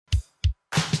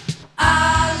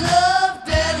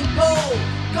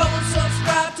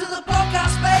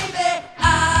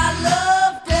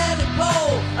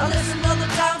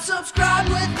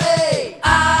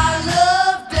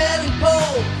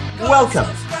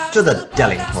Welcome to the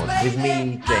Delling Pod with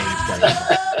me, James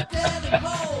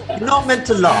Delling. You're not meant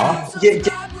to laugh.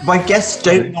 My guests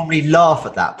don't normally laugh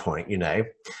at that point, you know.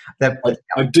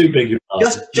 I do beg your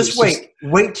pardon. Just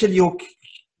wait till your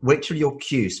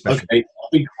cue, special. Okay, I'll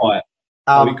be quiet.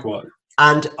 I'll be quiet.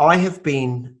 And I have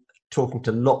been talking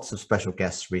to lots of special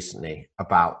guests recently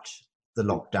about the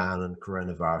lockdown and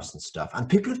coronavirus and stuff. And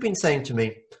people have been saying to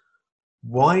me,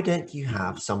 why don't you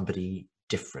have somebody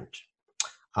different?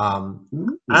 And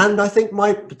I think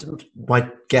my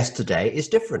guest today is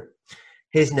different.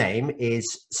 His name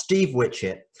is Steve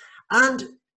Wichett. And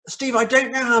Steve, I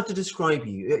don't know how to describe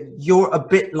you. You're a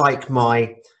bit like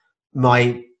my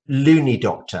loony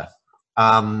doctor.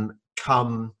 I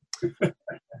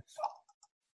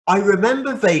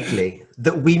remember vaguely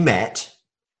that we met,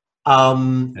 that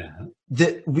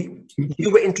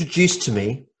you were introduced to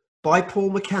me by Paul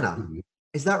McKenna.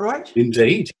 Is that right?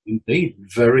 Indeed.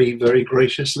 Very, very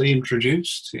graciously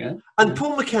introduced, yeah. And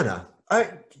Paul McKenna,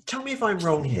 tell me if I'm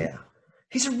wrong here.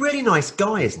 He's a really nice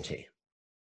guy, isn't he?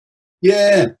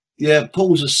 Yeah,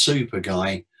 Paul's a super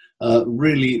guy.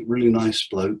 Really, really nice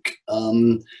bloke.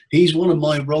 He's one of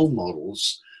my role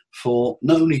models for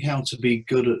not only how to be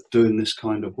good at doing this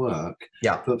kind of work,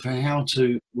 but for how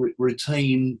to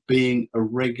retain being a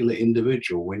regular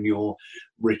individual when you're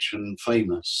rich and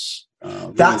famous.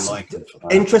 That's an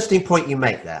interesting point you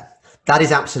make there. That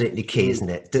is absolutely key, isn't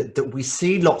it? That we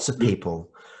see lots of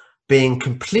people being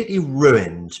completely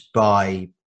ruined by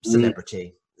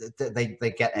celebrity.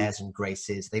 They get airs and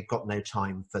graces. They've got no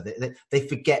time for they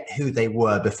forget who they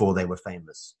were before they were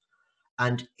famous.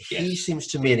 And he seems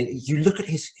to me, and you look at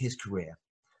his career,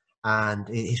 and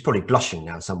he's probably blushing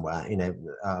now somewhere, you know,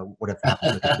 whatever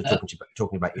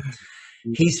talking about you.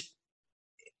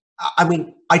 I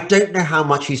mean, I don't know how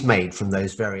much he's made from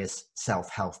those various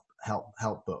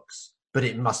self-help books, but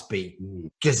it must be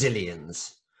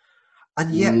gazillions.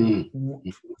 And yet,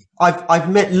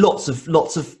 I've met lots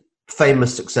of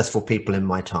famous, successful people in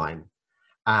my time,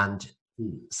 and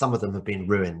some of them have been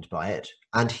ruined by it.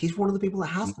 And he's one of the people that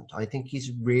hasn't. I think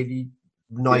he's really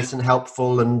nice and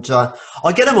helpful. And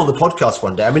I'll get him on the podcast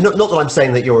one day. I mean, not that I'm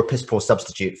saying that you're a piss poor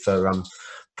substitute for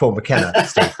Paul McKenna,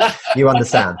 Steve. You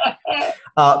understand.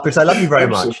 Because I love you very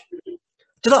much.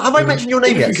 Have I mentioned your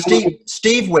name yet?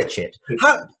 Steve Wichett.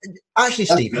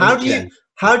 Steve,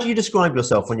 how do you describe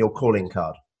yourself on your calling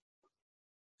card?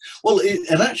 Well,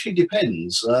 it actually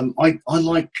depends. I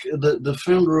like the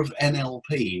founder of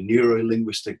NLP,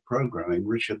 Neuro-Linguistic Programming,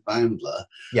 Richard Bandler,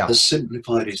 has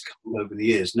simplified his card over the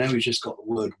years. Now he's just got the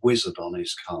word wizard on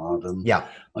his card. And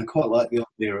I quite like the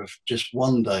idea of just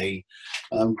one day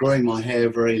growing my hair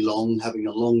very long, having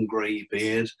a long grey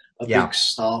beard, a big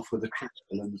staff with a crystal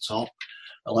in the top.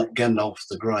 I like Gandalf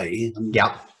the Grey. And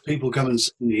people come and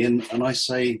see me and I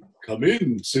say, come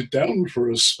in, sit down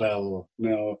for a spell.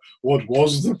 Now, what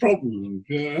was the problem?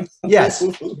 Yes.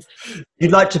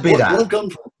 You'd like to be that. Well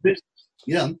done for business.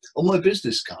 Yeah. On my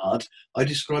business card, I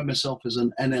describe myself as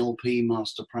an NLP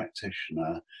master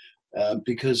practitioner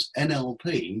because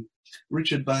NLP,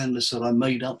 Richard Bandler said, I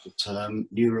made up the term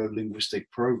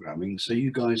neuro-linguistic programming so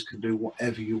you guys can do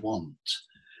whatever you want.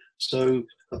 So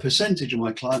a percentage of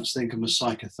my clients think I'm a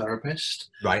psychotherapist.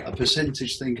 Right. A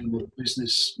percentage think I'm a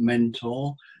business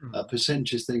mentor. A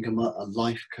percentage think I'm a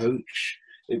life coach.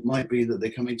 It might be that they're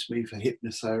coming to me for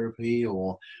hypnotherapy,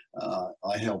 or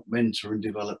I help mentor and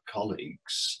develop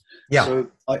colleagues. Yeah. So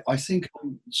I think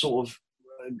I'm sort of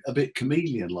a bit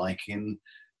chameleon-like in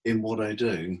what I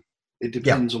do. It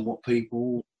depends on what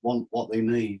people want, what they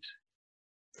need.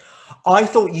 I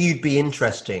thought you'd be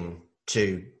interesting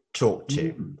to talk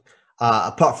to.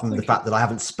 Apart from the fact that I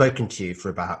haven't spoken to you for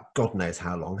about God knows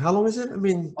how long. How long is it? I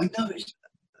mean, I know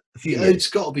a few years. It's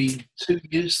got to be 2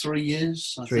 years, 3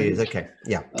 years. 3 years, okay,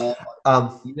 yeah.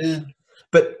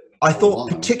 But I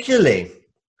thought particularly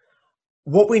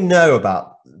what we know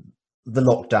about the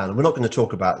lockdown, and we're not going to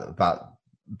talk about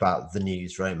the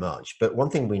news very much, but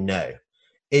one thing we know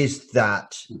is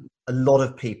that a lot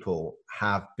of people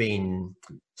have been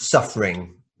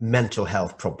suffering mental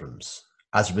health problems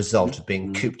as a result of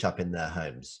being cooped up in their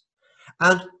homes.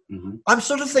 And I'm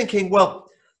sort of thinking, well,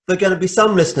 there are going to be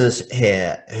some listeners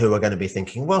here who are going to be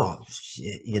thinking, well,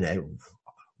 you know,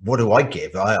 what do I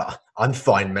give? I'm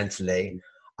fine mentally.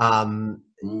 And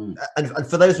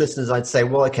for those listeners, I'd say,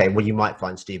 well, okay, well, you might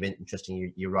find Steve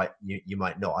interesting. You're right. You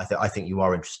might not. I think you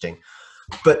are interesting.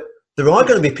 But there are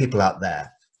going to be people out there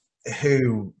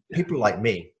people like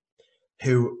me,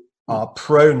 who are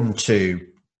prone to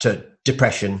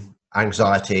depression,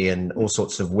 anxiety, and all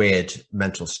sorts of weird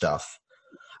mental stuff.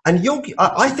 And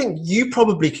I think you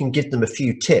probably can give them a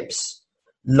few tips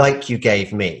like you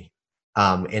gave me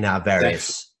in our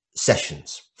various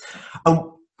sessions.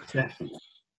 Definitely.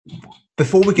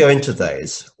 Before we go into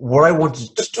those, what I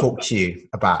wanted to talk to you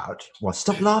about was,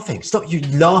 stop laughing. Stop. You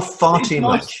laugh far too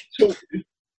much. Yeah,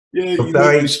 you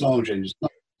make me smile, James.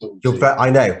 I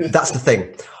know. That's the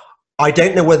thing. I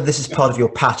don't know whether this is part of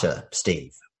your patter,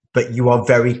 Steve, but you are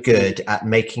very good at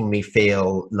making me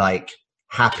feel like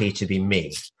happy to be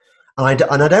me. And I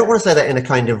don't want to say that in a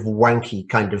kind of wanky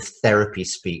kind of therapy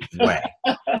speak way.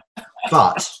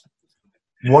 But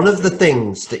one of the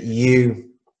things that you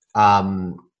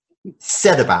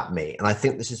said about me, and I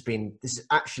think this is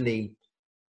actually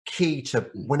key to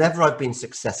whenever I've been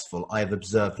successful, I have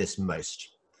observed this most,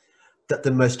 that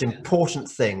the most important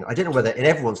thing, I don't know whether in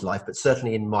everyone's life, but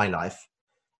certainly in my life,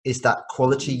 is that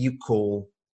quality you call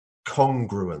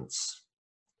congruence.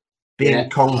 Being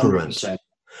congruent. 100%.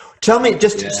 Tell me,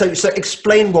 so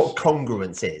explain what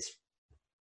congruence is.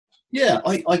 Yeah,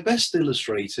 I best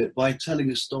illustrate it by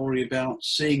telling a story about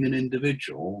seeing an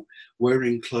individual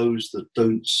wearing clothes that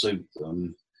don't suit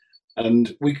them.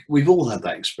 And we've all had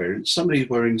that experience. Somebody's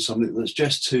wearing something that's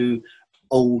just too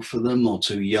old for them, or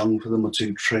too young for them, or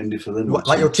too trendy for them.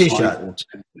 Like your t-shirt.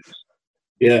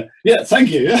 Yeah, thank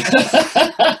you.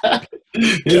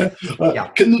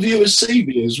 Can the viewers see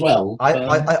me as well?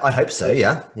 I hope so,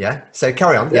 yeah. So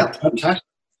carry on, yeah.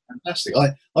 Fantastic.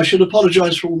 I should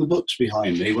apologise for all the books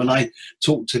behind me. When I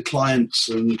talk to clients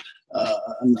and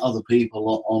other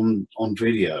people on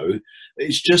video,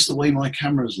 it's just the way my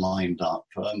camera's lined up.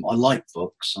 I like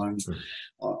books. I've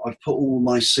put all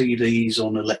my CDs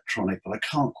on electronic, but I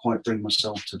can't quite bring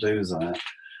myself to do that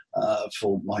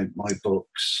for my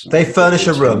books. They furnish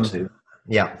a room.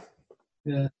 Yeah.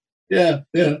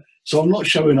 So I'm not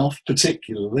showing off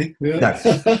particularly. No.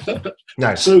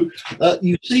 So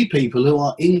you see people who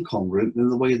are incongruent in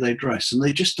the way they dress, and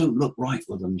they just don't look right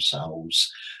with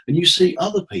themselves. And you see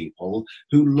other people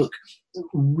who look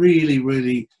really,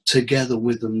 really together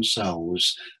with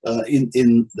themselves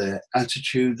in their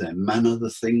attitude, their manner, the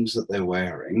things that they're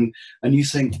wearing. And you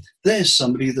think, there's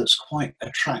somebody that's quite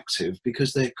attractive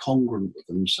because they're congruent with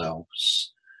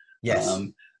themselves. Yes.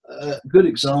 A good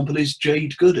example is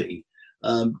Jade Goody.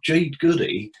 Jade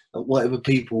Goody, whatever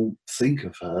people think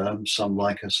of her, some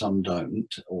like her, some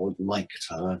don't, or liked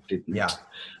her, didn't. Yeah.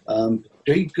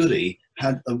 Jade Goody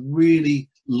had a really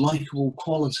likable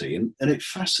quality, and it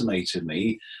fascinated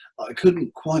me. I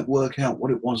couldn't quite work out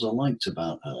what it was I liked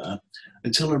about her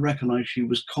until I recognised she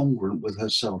was congruent with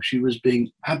herself. She was being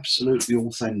absolutely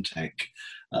authentic.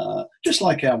 Just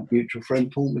like our mutual friend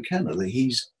Paul McKenna, that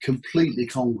he's completely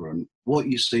congruent. What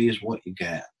you see is what you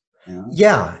get.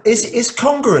 Yeah. Is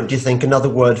congruent, do you think, another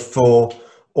word for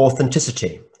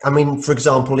authenticity? I mean, for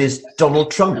example, is Donald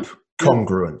Trump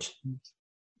congruent?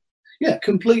 Yeah,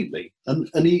 completely. And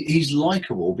he's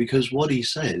likable because what he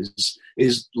says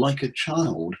is like a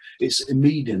child. It's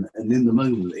immediate and in the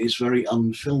moment. It's very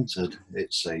unfiltered,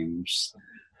 it seems.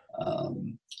 So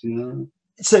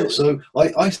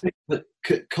I think that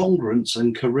congruence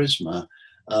and charisma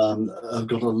have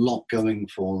got a lot going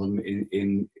for them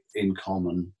in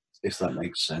common, if that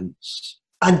makes sense.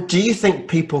 And do you think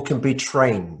people can be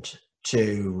trained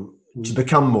to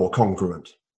become more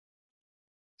congruent?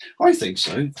 I think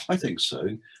so.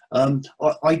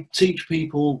 I teach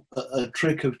people a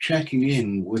trick of checking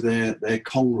in with their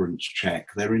congruence check,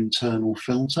 their internal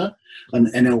filter, an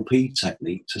NLP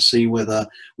technique to see whether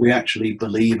we actually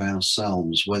believe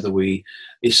ourselves, whether we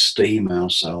esteem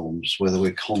ourselves, whether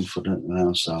we're confident in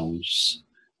ourselves.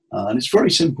 And it's very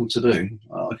simple to do.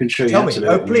 I can show you how to do it.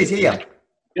 Oh, please, yeah.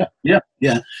 Yeah.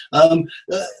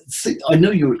 I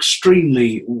know you're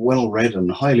extremely well-read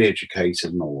and highly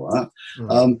educated and all that.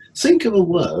 Think of a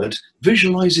word,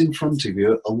 visualize in front of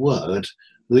you a word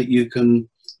that you can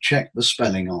check the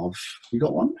spelling of. You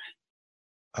got one?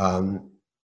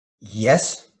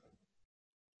 Yes.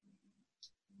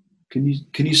 Can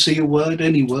you see a word,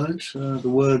 any word? The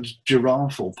word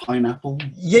giraffe or pineapple?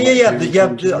 Yeah.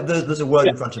 There's a word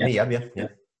in front of me. Yeah.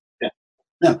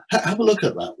 Now, have a look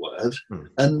at that word,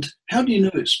 and how do you know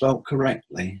it's spelled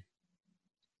correctly?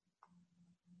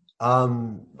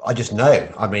 I just know.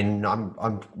 I mean,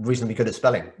 I'm reasonably good at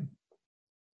spelling.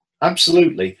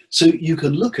 Absolutely. So you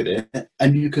can look at it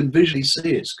and you can visually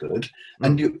see it's good.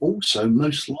 And you also,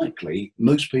 most likely,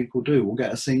 most people will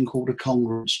get a thing called a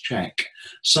congruence check.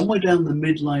 Somewhere down the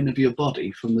midline of your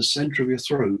body, from the center of your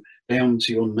throat down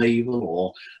to your navel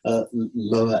or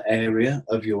lower area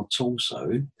of your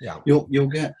torso, you'll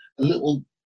get a little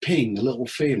ping, a little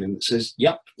feeling that says,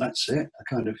 yep, that's it, a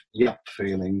kind of yep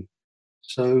feeling.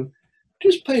 So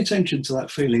just pay attention to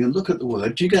that feeling and look at the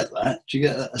word. Do you get that? Do you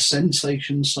get a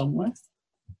sensation somewhere?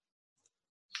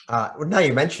 Well, now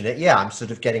you mention it, yeah, I'm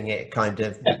sort of getting it kind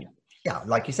of, yeah,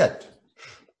 like you said.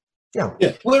 Yeah.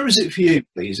 Yeah. Where is it for you,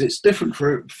 please? It's different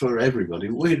for everybody.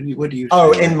 Where do you?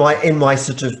 Oh, in my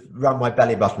sort of around my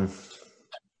belly button.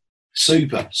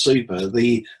 Super.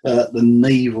 The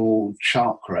navel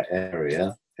chakra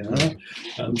area. You know?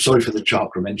 I'm sorry for the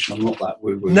chakra mention. I'm not that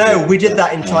woo. No, we did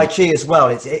that in Tai Chi as well.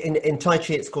 It's in Tai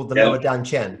Chi. It's called the lower Dan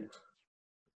Chen.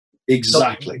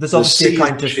 Exactly. So there's obviously a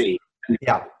kind of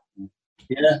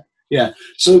Yeah.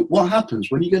 So what happens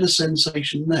when you get a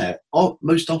sensation there?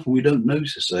 Most often we don't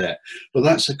notice it, but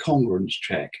that's a congruence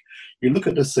check. You look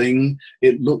at the thing,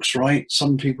 it looks right.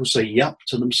 Some people say yup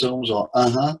to themselves or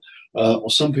or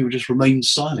some people just remain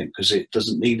silent because it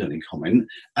doesn't need any comment,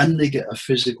 and they get a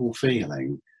physical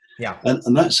feeling. Yeah.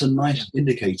 And that's a nice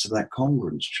indicator, that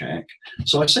congruence check.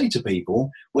 So I say to people,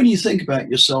 when you think about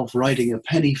yourself riding a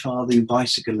penny farthing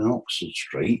bicycle in Oxford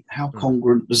Street, how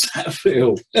congruent does that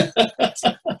feel?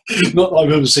 Not that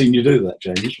I've ever seen you do that,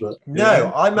 James. But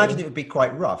no, I imagine it would be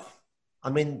quite rough. I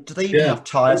mean, do they even have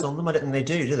tyres on them? I don't think they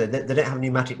do they? They don't have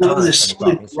pneumatic tyres. No, there's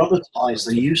solid rubber tyres.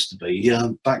 They used to be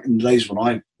back in the days when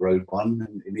I rode one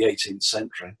in the 18th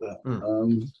century. But,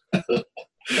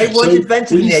 they weren't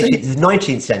invented in the 18th,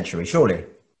 19th century, surely.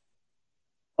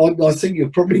 I think you're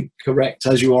probably correct,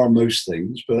 as you are on most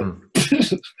things. But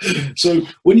so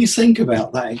when you think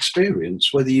about that experience,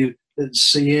 whether you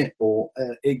see it or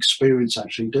experience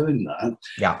actually doing that,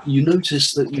 you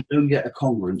notice that you don't get a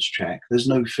congruence check. There's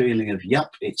no feeling of,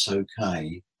 yup, it's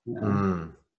okay.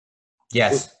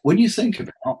 Yes. But when you think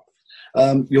about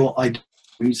your identity,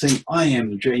 when you think, I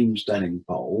am James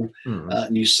Denning-Pole,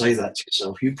 and you say that to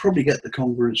yourself, you probably get the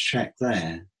congruence check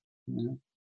there.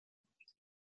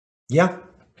 Yeah.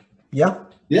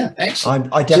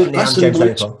 Excellent. I definitely am James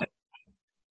Denning-Pole.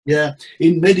 Yeah,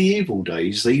 in medieval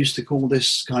days, they used to call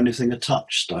this kind of thing a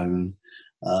touchstone.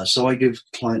 So I give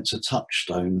clients a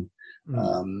touchstone.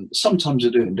 Sometimes I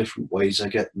do it in different ways. I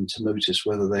get them to notice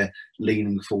whether they're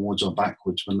leaning forwards or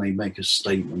backwards when they make a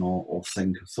statement or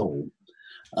think a thought.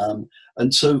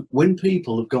 And so when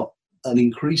people have got an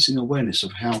increasing awareness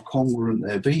of how congruent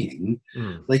they're being,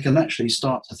 they can actually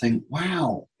start to think,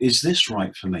 wow, is this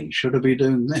right for me? Should I be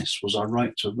doing this? Was I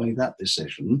right to have made that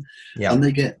decision? And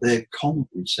they get their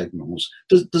congruent signals.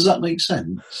 Does that make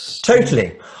sense?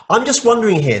 Totally. I'm just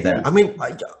wondering here, though. I mean,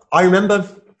 I remember,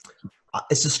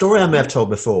 it's a story I may have told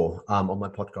before on my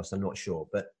podcast, I'm not sure.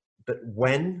 But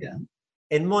when,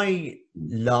 in my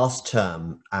last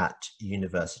term at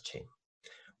university,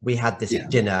 we had this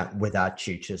dinner with our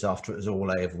tutors after it was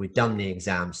all over. We'd done the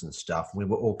exams and stuff. We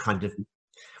were all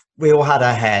we all had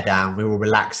our hair down. We were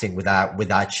relaxing with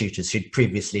our tutors who'd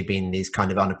previously been these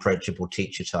kind of unapproachable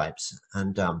teacher types.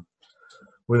 And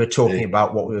we were talking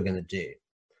about what we were going to do.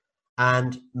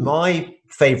 And my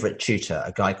favorite tutor,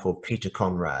 a guy called Peter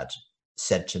Conrad,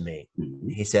 said to me,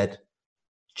 he said,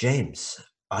 James,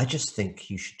 I just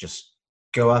think you should just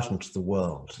go out into the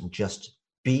world and just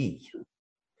be.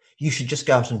 You should just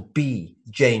go out and be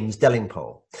James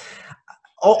Denning-Pole.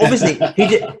 Obviously,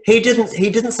 he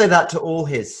didn't say that to all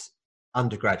his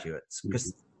undergraduates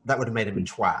because that would have made him a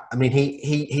twat. I mean,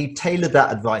 he tailored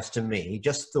that advice to me. He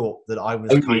just thought that I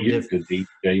was could be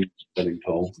James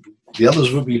Denning-Pole. The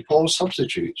others would be Paul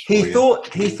substitutes. He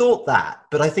thought that,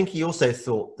 but I think he also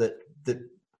thought that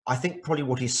I think probably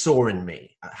what he saw in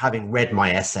me, having read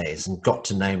my essays and got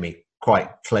to know me quite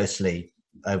closely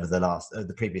over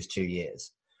the previous 2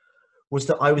 years, was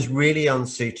that I was really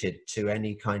unsuited to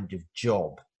any kind of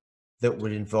job that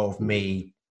would involve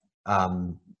me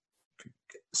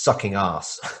sucking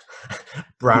ass,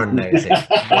 brown nosing,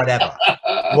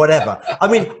 whatever. I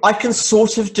mean, I can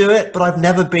sort of do it, but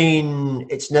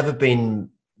it's never been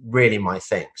really my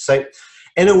thing. So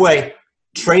in a way,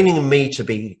 training me to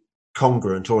be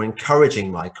congruent or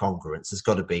encouraging my congruence has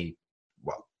got to be,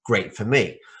 well, great for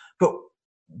me. But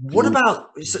what about,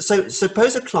 so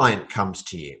suppose a client comes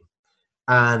to you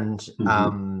and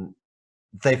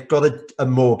they've got a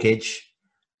mortgage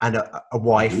and a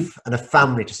wife and a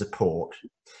family to support,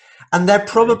 and they're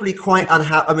probably quite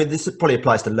unhappy. I mean, this probably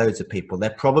applies to loads of people.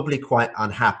 They're probably quite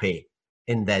unhappy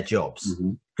in their jobs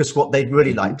because what they'd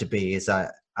really like to be is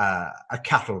a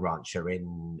cattle rancher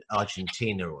in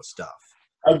Argentina or stuff.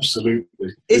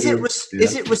 Absolutely. Is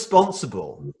it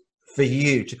responsible for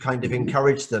you to kind of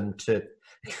encourage them to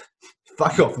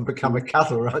fuck off and become a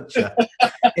cattle rancher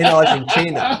in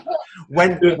Argentina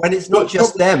when it's not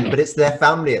just them, but it's their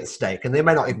family at stake, and they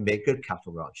may not even be a good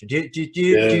cattle rancher? Do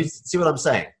you see what I'm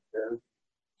saying?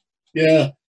 Yeah.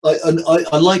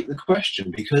 I like the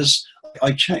question because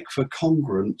I check for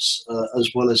congruence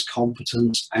as well as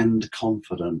competence and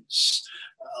confidence.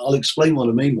 I'll explain what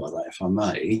I mean by that, if I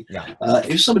may. Yeah.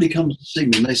 If somebody comes to see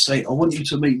me and they say, I want you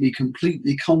to make me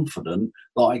completely confident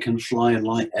that I can fly a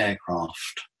light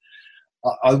aircraft,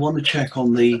 I want to check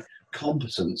on the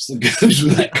competence that goes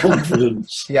with that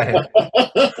confidence. Yeah.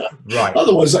 Right.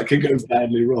 Otherwise, that can go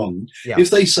badly wrong. Yeah. If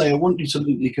they say, I want you to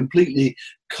make me completely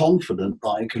confident that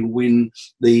I can win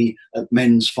the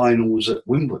men's finals at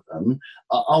Wimbledon,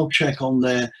 I'll check on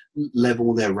their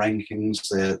level, their rankings,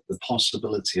 the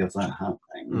possibility of that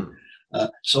happening.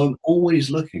 So I'm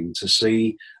always looking to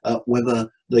see whether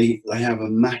they have a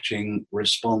matching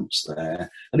response there.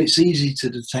 And it's easy to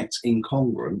detect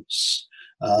incongruence.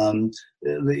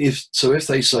 If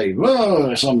they say, well,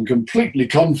 yes, I'm completely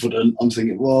confident, I'm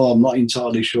thinking, well, I'm not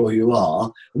entirely sure you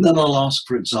are. And then I'll ask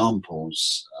for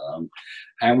examples.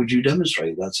 How would you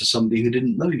demonstrate that to somebody who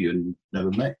didn't know you and never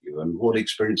met you, and what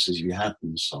experiences you had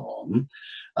and so on?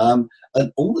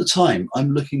 And all the time,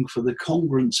 I'm looking for the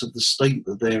congruence of the state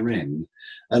that they're in.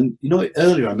 And, you know,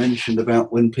 earlier I mentioned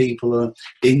about when people are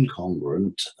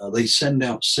incongruent, they send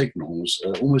out signals,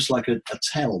 almost like a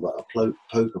tell that a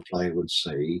poker player would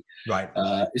see. Right.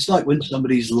 It's like when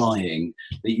somebody's lying,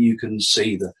 that you can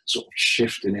see the sort of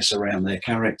shiftiness around their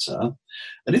character.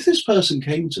 And if this person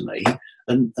came to me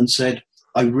and said,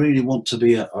 I really want to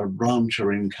be a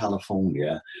rancher in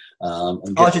California.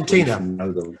 And Argentina.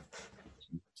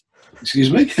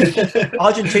 Excuse me?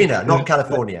 Argentina, not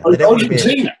California.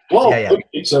 Argentina. Wow. Yeah.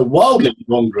 Okay. So wildly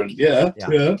incongruent.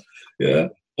 Yeah.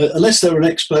 Unless they're an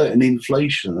expert in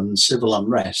inflation and civil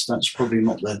unrest, that's probably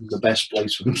not the best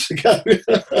place for them to go.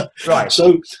 Right.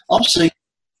 So I'll say,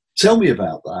 tell me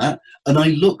about that. And I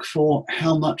look for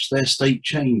how much their state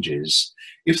changes.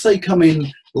 If they come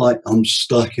in like, I'm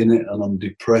stuck in it and I'm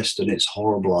depressed and it's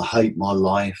horrible, I hate my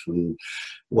life, and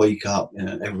wake up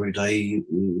every day,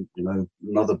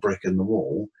 another brick in the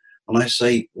wall, and I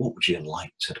say, what would you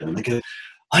like to do? And they go,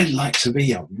 I'd like to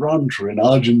be a rancher in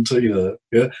Argentina.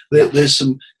 Yeah, there's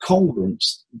some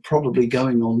congruence probably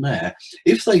going on there.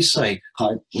 If they say,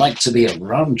 I'd like to be a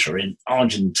rancher in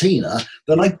Argentina,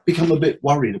 then I become a bit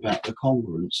worried about the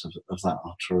congruence of that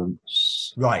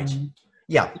utterance. Right.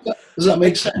 Yeah. Does that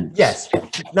make sense? Yes.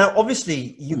 Now,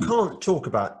 obviously, you can't talk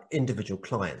about individual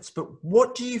clients, but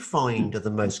what do you find are the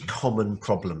most common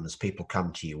problems people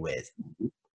come to you with?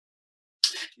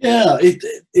 Yeah,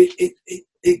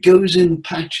 it goes in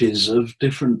patches of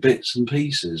different bits and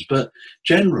pieces, but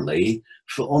generally,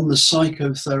 on the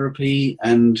psychotherapy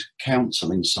and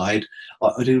counselling side,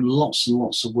 I do lots and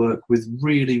lots of work with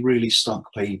really, really stuck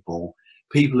people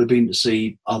who've been to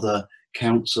see other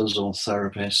counsellors or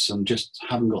therapists and just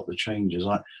haven't got the changes.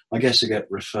 I guess I get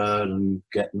referred and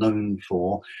get known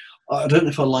for. I don't know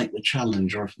if I like the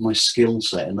challenge or if my skill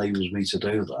set enables me to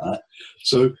do that.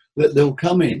 So they'll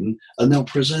come in and they'll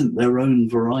present their own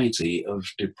variety of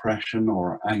depression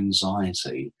or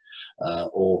anxiety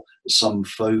or some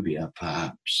phobia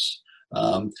perhaps.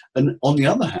 And on the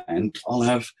other hand, I'll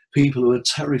have people who are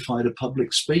terrified of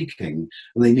public speaking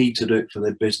and they need to do it for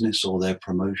their business or their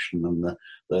promotion and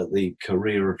the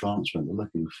career advancement they're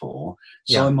looking for.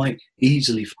 So I might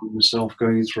easily find myself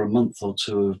going through a month or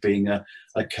two of being a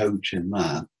coach in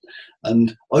that.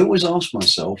 And I always ask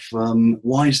myself,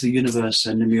 why is the universe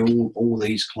sending me all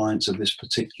these clients of this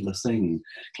particular thing?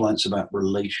 Clients about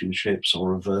relationships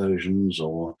or aversions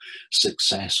or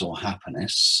success or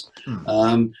happiness.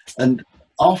 And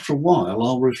after a while,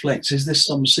 I'll reflect, is this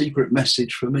some secret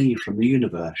message for me from the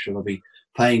universe? Should I be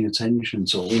paying attention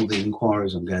to all the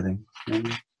inquiries I'm getting?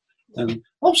 And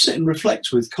I'll sit and reflect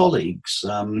with colleagues.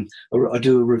 I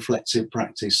do a reflective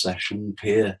practice session,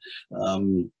 peer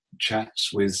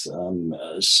chats with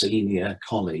senior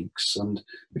colleagues, and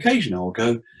occasionally I'll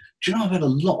go, do you know, I've had a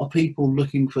lot of people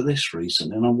looking for this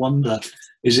recently, and I wonder,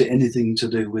 is it anything to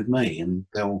do with me? And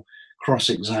they'll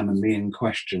cross-examine me and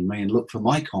question me and look for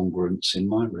my congruence in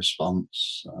my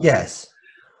response. Yes.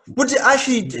 Would it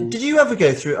actually, did you ever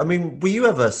go through, I mean, were you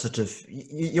ever sort of,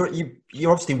 you're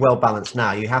obviously well balanced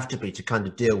now, you have to be to kind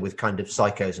of deal with kind of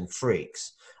psychos and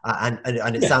freaks, and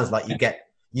it sounds like you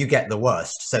get the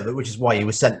worst, so which is why you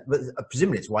were sent,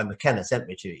 presumably it's why McKenna sent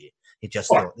me to you. He just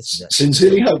thought, this is it.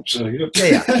 Sincerely hope so.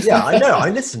 Yeah, I know.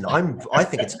 I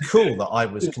think it's cool that I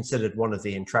was considered one of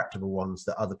the intractable ones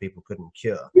that other people couldn't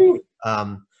cure.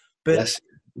 But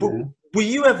were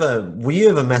you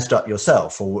ever messed up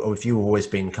yourself, or have you always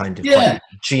been kind of quite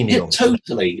genial? Yeah,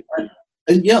 totally.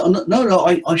 And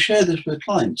I share this with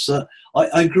clients.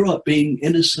 I grew up being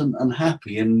innocent and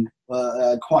happy and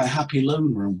quite a happy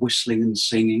loner and whistling and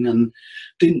singing, and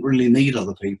didn't really need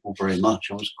other people very much.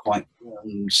 I was quite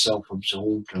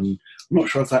self-absorbed, and I'm not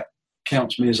sure if that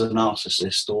counts me as a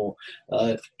narcissist or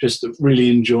just really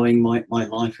enjoying my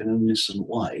life in an innocent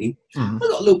way. I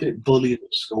got a little bit bullied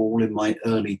at school in my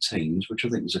early teens, which I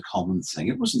think was a common thing.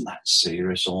 It wasn't that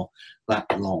serious or that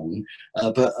long,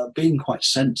 but being quite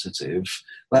sensitive,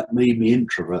 that made me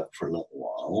introvert for a little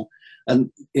while.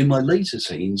 And in my later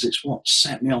teens, it's what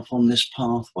set me off on this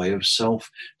pathway of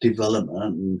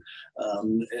self-development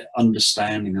and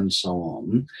understanding and so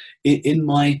on. In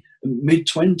my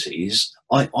mid-20s,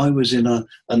 I was in an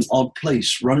odd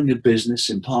place, running a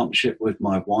business in partnership with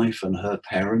my wife and her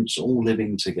parents, all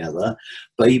living together,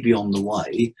 baby on the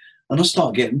way, and I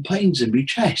started getting pains in my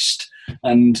chest.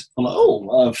 And I'm like,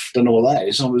 oh, I don't know what that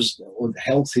is. I was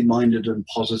healthy-minded and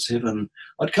positive, and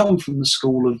I'd come from the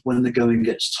school of when the going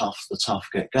gets tough, the tough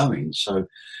get going. So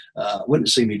I went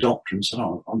to see my doctor and said,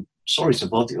 oh, I'm sorry to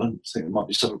bother you. I think there might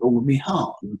be something wrong with my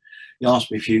heart. And he asked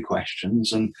me a few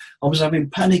questions, and I was having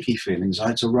panicky feelings. I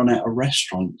had to run out of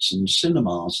restaurants and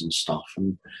cinemas and stuff,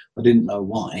 and I didn't know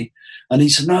why. And he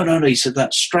said, no. He said,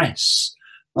 that's stress.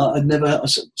 I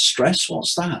said, stress,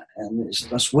 what's that? And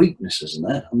that's weakness, isn't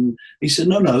it? And he said,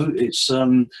 no, it's,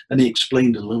 and he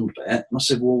explained a little bit. And I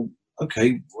said, well,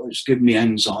 okay, well, it's giving me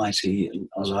anxiety,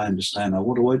 as I understand now,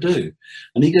 what do I do?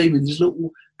 And he gave me these little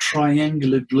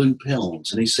triangular blue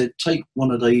pills, and he said, take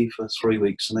one a day for 3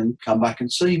 weeks and then come back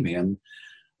and see me. And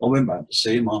I went back to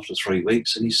see him after 3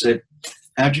 weeks, and he said,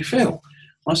 how do you feel?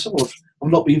 I said, well, I've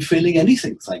not been feeling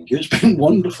anything, thank you. It's been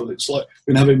wonderful. It's like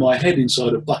been having my head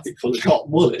inside a bucket full of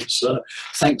cotton wool. It's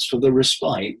thanks for the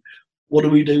respite. What do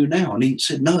we do now? And he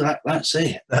said, no, that's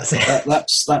it. That's it.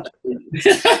 That's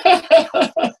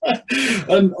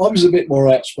And I was a bit more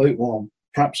outspoken. Well,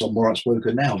 perhaps I'm more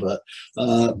outspoken now, but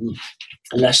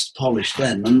less polished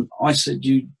then. And I said,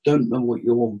 you don't know what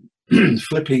you're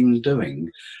flipping doing.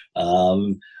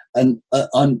 And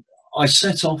I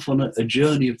set off on a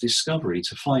journey of discovery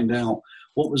to find out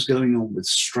what was going on with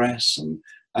stress and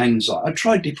anxiety. I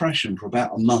tried depression for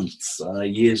about a month,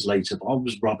 years later, but I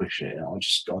was rubbish at it.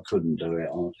 I couldn't do it.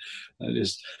 I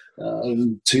just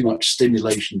too much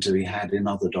stimulation to be had in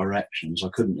other directions. I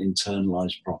couldn't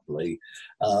internalize properly.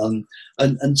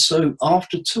 And so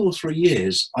after 2 or 3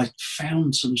 years, I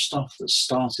found some stuff that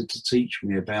started to teach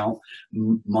me about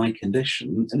my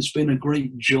condition. And it's been a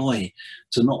great joy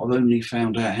to not have only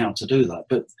found out how to do that,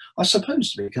 but I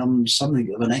suppose to become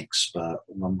something of an expert,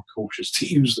 and I'm cautious to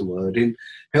use the word, in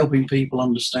helping people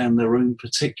understand their own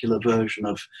particular version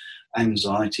of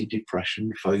anxiety,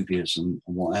 depression, phobias, and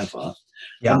whatever.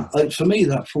 Yeah. For me,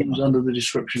 that falls under the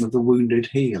description of the wounded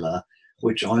healer,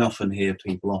 which I often hear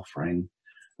people offering.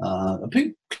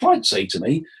 People might say to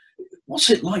me, what's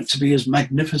it like to be as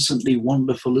magnificently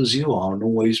wonderful as you are and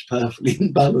always perfectly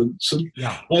in balance? And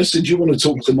I said, you want to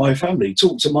talk to my family,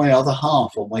 talk to my other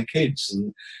half or my kids,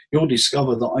 and you'll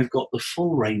discover that I've got the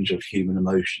full range of human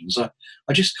emotions. I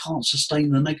just can't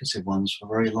sustain the negative ones for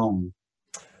very long.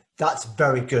 That's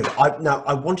very good. Now,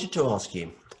 I wanted to ask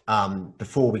you,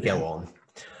 before we go on,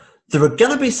 there are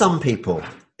going to be some people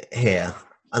here,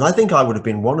 and I think I would have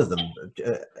been one of them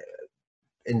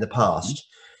in the past,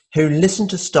 who listen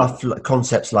to stuff,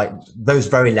 concepts like those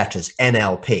very letters,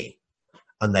 NLP,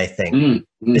 and they think,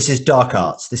 this is dark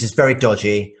arts, this is very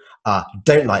dodgy,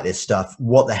 don't like this stuff.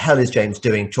 What the hell is James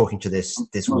doing talking to this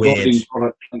weird...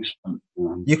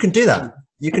 You can do that.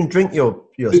 You can drink your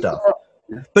stuff.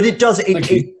 But it does...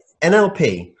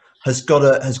 NLP has got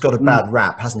a bad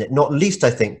rap, hasn't it? Not least,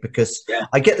 I think, because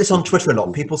I get this on Twitter a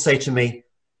lot. People say to me,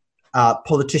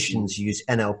 politicians use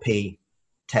NLP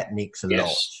techniques a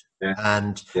lot,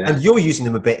 and you're using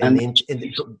them a bit when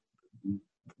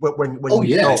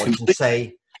you dodge and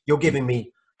say you're giving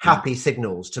me happy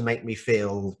signals to make me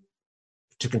feel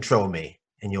to control me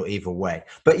in your evil way.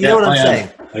 But you know what I'm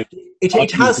saying?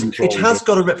 It has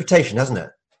got a reputation, hasn't it?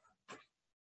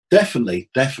 Definitely.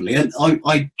 And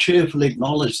I cheerfully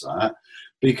acknowledge that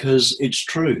because it's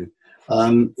true.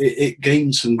 It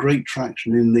gained some great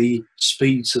traction in the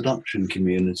speed seduction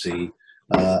community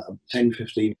 10,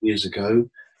 15 years ago.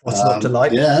 What's not to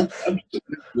like? Yeah,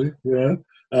 absolutely. Yeah.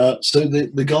 So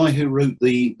the guy who wrote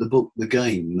the book, The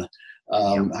Game,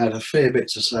 had a fair bit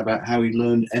to say about how he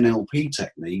learned NLP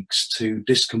techniques to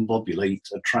discombobulate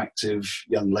attractive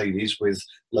young ladies with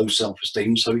low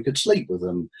self-esteem so he could sleep with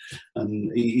them.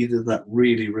 And he did that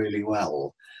really, really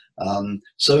well.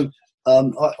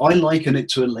 I liken it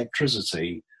to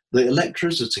electricity. The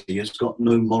electricity has got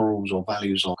no morals or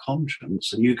values or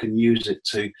conscience, and you can use it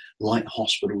to light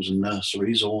hospitals and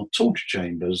nurseries or torture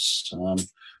chambers,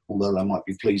 although that might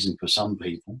be pleasing for some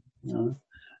people.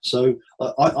 So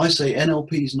I say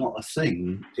NLP is not a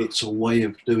thing, it's a way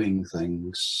of doing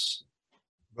things.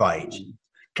 Right.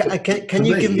 Can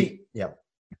you give me... Yeah.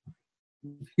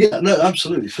 Yeah, no,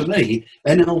 absolutely. For me,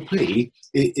 NLP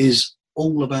is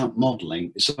all about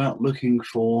modeling. It's about looking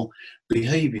for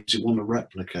behaviors you want to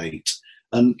replicate.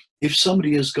 And if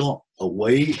somebody has got a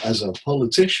way as a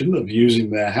politician of using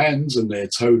their hands and their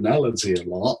tonality a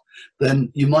lot, then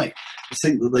you might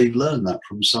think that they've learned that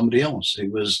from somebody else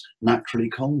who was naturally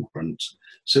congruent.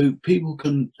 So people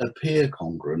can appear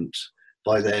congruent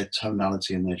by their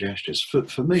tonality and their gestures.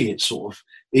 For me, it's sort of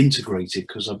integrated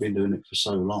because I've been doing it for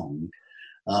so long.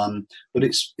 But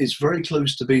it's very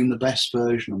close to being the best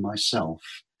version of myself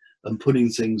and putting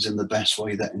things in the best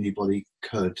way that anybody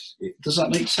could. Does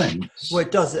that make sense? Well,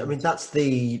 it does. I mean, that's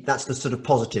the sort of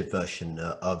positive version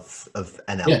of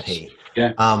NLP.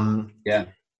 Yes. Yeah. Yeah.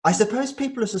 I suppose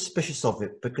people are suspicious of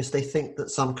it because they think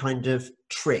that some kind of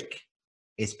trick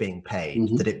is being played,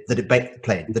 Mm-hmm.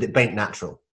 that it ain't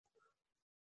natural.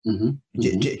 Mm-hmm. Do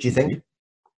you think?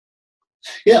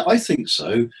 Yeah, I think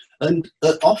so. And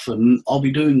often I'll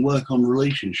be doing work on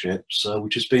relationships,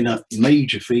 which has been a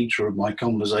major feature of my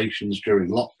conversations during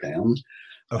lockdown.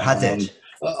 Oh, has it?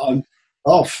 I'm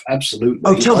off, absolutely.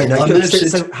 Oh, tell me.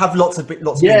 So have lots of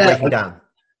people breaking down.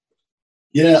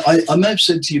 Yeah, I may have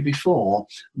said to you before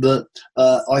that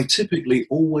I typically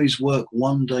always work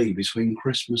one day between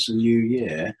Christmas and New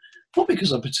Year, not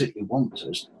because I particularly want to.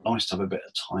 It's nice to have a bit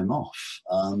of time off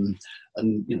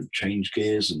and change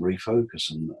gears and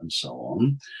refocus and so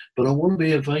on. But I want to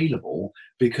be available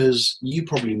because you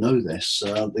probably know this.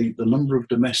 The number of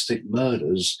domestic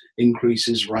murders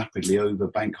increases rapidly over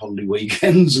bank holiday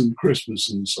weekends and Christmas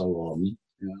and so on.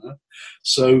 Yeah.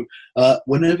 So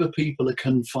whenever people are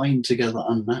confined together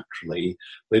unnaturally,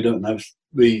 they don't have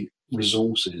the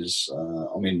resources.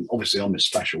 I mean, obviously I'm a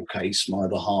special case. My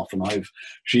other half and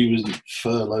she was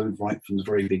furloughed right from the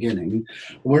very beginning.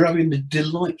 We're having a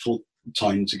delightful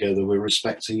time together. We're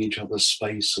respecting each other's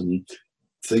space and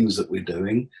things that we're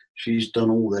doing. She's done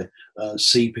all the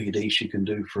CPD she can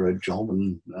do for her job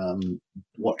and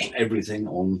watched everything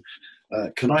on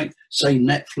can I say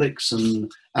Netflix and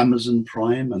Amazon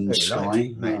Prime and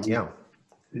Sky? Mate, yeah.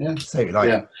 So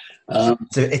yeah.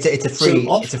 So it's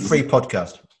a free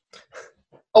podcast.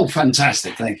 Oh,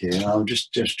 fantastic! Thank you. I'm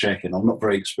just checking. I'm not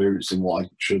very experienced in what I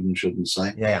should and shouldn't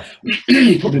say. Yeah.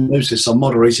 You probably noticed I'm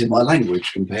moderating my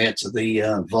language compared to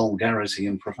the vulgarity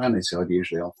and profanity I'd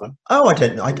usually offer. Oh, I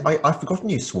don't know. I've forgotten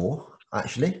you swore,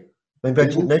 actually. Maybe I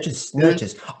didn't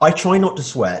notice. I try not to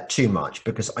swear too much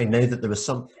because I know that there are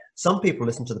some people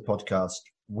listen to the podcast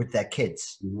with their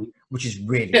kids, which is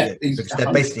really good because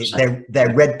they're basically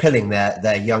they're red pilling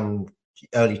their young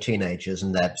early teenagers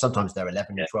and sometimes they're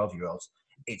 11 or 12-year-olds.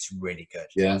 It's really good.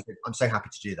 Yeah, I'm so happy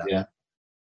to do that. Yeah.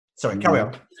 Sorry, carry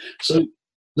on. So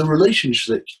the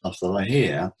relationship stuff that I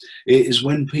hear is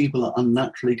when people are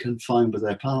unnaturally confined with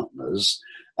their partners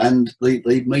and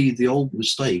they've made the old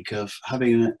mistake of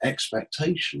having an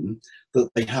expectation that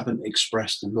they haven't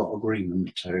expressed and got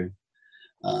agreement to.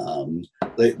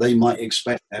 They might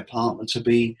expect their partner to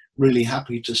be really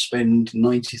happy to spend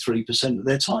 93% of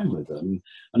their time with them,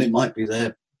 and it might be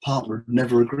their partner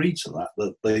never agreed to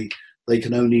that they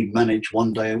can only manage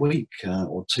 1 day a week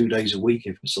or 2 days a week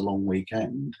if it's a long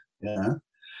weekend. Yeah.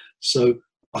 So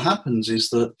what happens is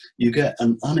that you get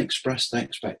an unexpressed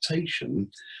expectation,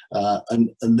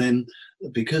 and then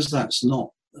because that's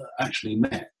not actually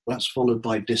met, that's followed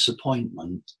by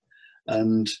disappointment.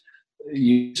 And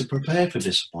you need to prepare for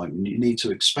disappointment. You need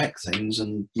to expect things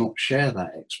and not share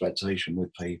that expectation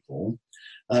with people.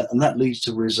 And that leads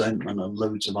to resentment and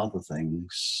loads of other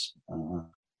things.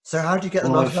 So how do you get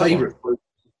them out of that favourite one?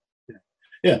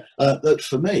 That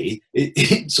for me,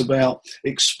 it's about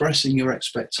expressing your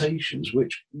expectations,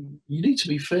 which you need to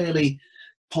be fairly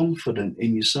confident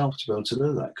in yourself to be able to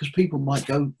do that. Because people might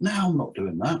go, no, I'm not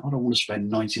doing that. I don't want to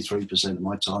spend 93% of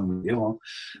my time with you.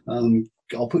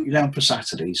 I'll put you down for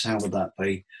Saturdays. How would that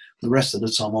be? The rest of the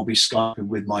time I'll be Skyping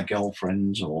with my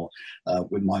girlfriends or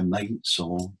with my mates,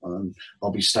 or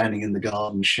I'll be standing in the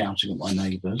garden shouting at my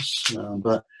neighbours.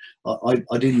 But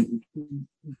I didn't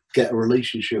get a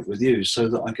relationship with you so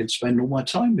that I could spend all my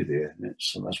time with you.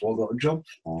 So that's what I got a job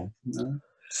for.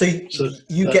 So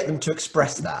you get them to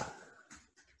express that,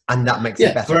 and that makes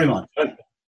it better. Very much.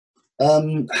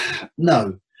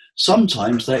 No.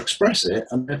 Sometimes they express it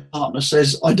and their partner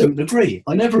says, I don't agree.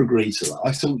 I never agree to that.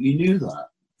 I thought you knew that.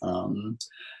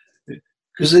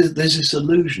 Because there's this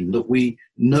illusion that we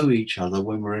know each other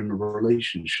when we're in a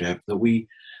relationship, that we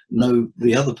know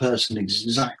the other person is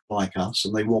exactly like us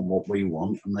and they want what we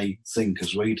want and they think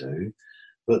as we do.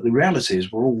 But the reality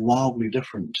is we're all wildly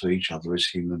different to each other as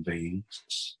human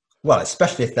beings. Well,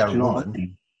 especially if they're a woman. I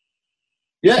mean?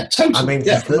 Yeah, totally. I mean,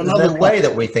 there's no way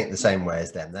that we think the same way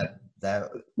as them.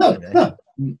 No.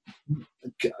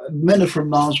 men are from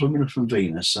Mars, women are from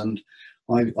Venus, and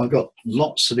I've got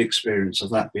lots of experience of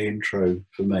that being true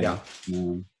for me. Yeah.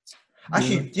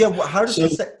 Actually, yeah. How does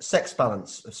the sex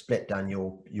balance split down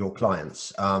your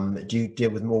clients? Do you deal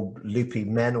with more loopy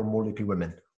men or more loopy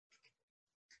women?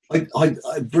 I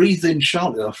breathed in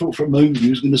sharply. I thought for a moment you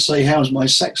was going to say, "How's my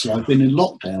sex life?" I've been in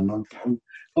lockdown. I'm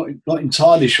not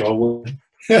entirely sure.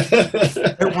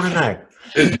 I don't want to know.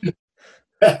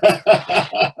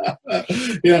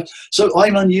 Yeah, so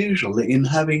I'm unusual in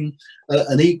having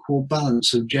an equal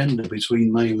balance of gender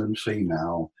between male and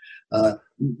female.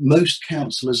 Most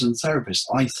counsellors and therapists,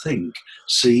 I think,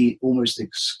 see almost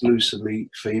exclusively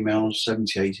females,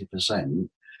 70–80%.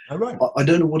 Oh, right. I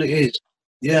don't know what it is.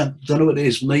 Yeah, don't know what it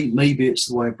is. Maybe it's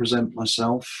the way I present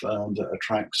myself that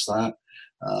attracts that.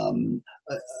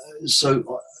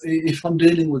 So if I'm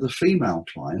dealing with a female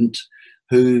client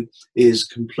who is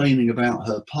complaining about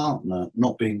her partner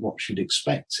not being what she'd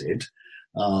expected,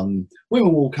 women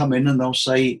will come in and they'll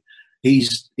say,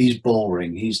 he's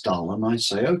boring, he's dull. And I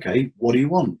say, okay, what do you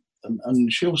want?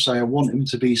 And she'll say, I want him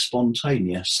to be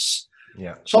spontaneous.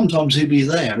 Yeah. Sometimes he'll be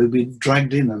there, he'll be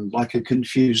dragged in and like a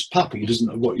confused puppy, he doesn't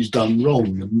know what he's done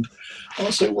wrong. And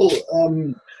I'll say, well,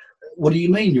 what do you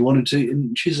mean you want him to?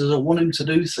 And she says, I want him to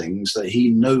do things that he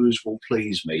knows will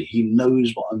please me. He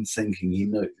knows what I'm thinking. He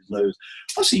knows.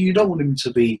 I say, you don't want him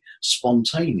to be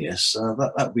spontaneous.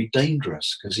 That would be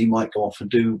dangerous because he might go off and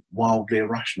do wildly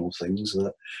irrational things.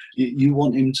 You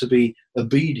want him to be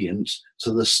obedient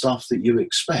to the stuff that you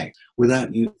expect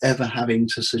without you ever having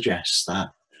to suggest that.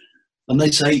 And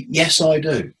they say, yes, I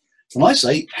do. And I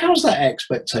say, how's that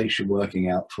expectation working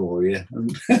out for you?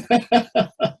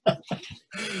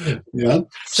 Yeah.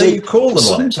 So you call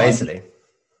them on it, basically.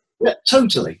 Yeah,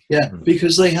 totally. Yeah,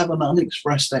 because they have an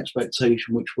unexpressed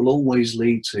expectation which will always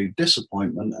lead to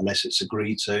disappointment unless it's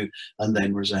agreed to, and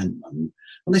then resentment.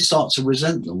 And they start to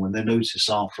resent them when they notice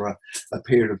after a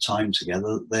period of time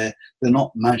together that they're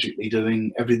not magically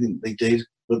doing everything they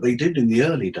did in the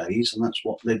early days, and that's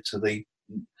what led to the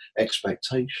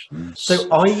expectations. So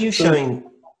are you showing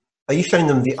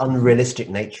them the unrealistic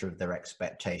nature of their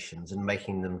expectations and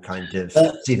making them kind of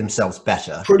see themselves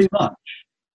better? Pretty much.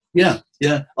 Yeah.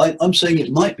 I'm saying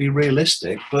it might be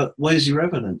realistic, but where's your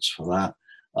evidence for that?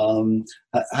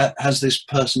 Has this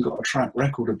person got a track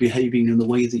record of behaving in the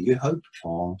way that you hoped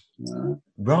for?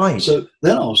 Right. So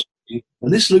then I'll say,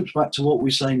 and this loops back to what we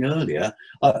were saying earlier,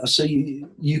 I say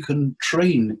you can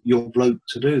train your bloke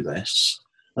to do this,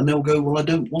 and they'll go, well, I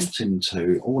don't want him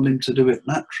to. I want him to do it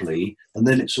naturally, and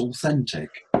then it's authentic.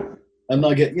 And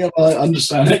I get, yeah, I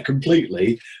understand that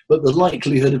completely, but the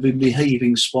likelihood of him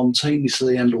behaving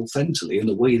spontaneously and authentically in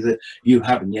a way that you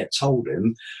haven't yet told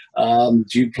him,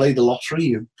 do you play the lottery?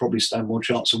 You probably stand more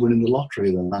chance of winning the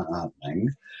lottery than that happening.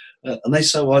 And they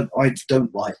say, well, I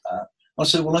don't like that. I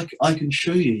say, well, I can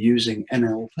show you using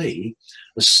NLP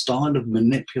a style of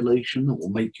manipulation that will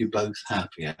make you both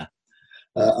happier.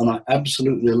 And I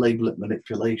absolutely label it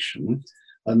manipulation.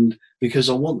 And because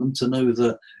I want them to know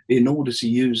that in order to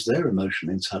use their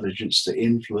emotional intelligence to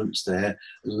influence their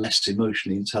less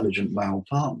emotionally intelligent male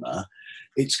partner,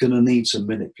 it's going to need some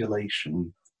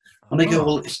manipulation. And they go,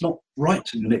 well, it's not right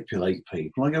to manipulate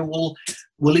people. I go, well,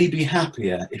 will he be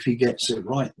happier if he gets it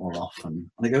right more often?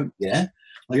 And they go, yeah.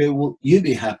 I go, well, you'd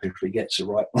be happy if he gets it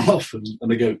right more often. And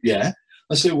they go, yeah.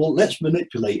 I say, well, let's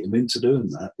manipulate him into doing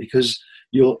that because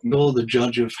you're the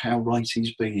judge of how right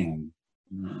he's being.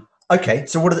 Okay,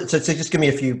 so so just give me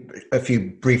a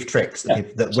few brief tricks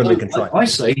that women can try. I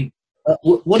say,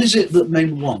 what is it that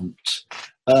men want?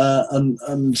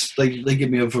 And they give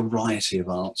me a variety of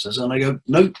answers, and I go,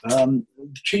 nope. The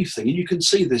chief thing, and you can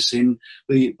see this in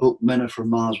the book Men Are From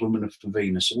Mars, Women Are From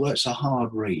Venus. Although it's a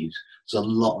hard read, there's a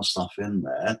lot of stuff in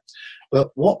there.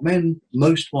 But what men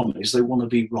most want is they want to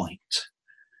be right.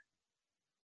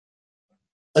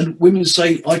 And women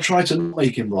say, I try to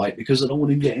make him right because I don't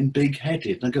want him getting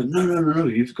big-headed. And I go, no,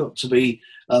 you've got to be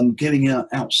giving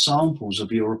out samples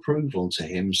of your approval to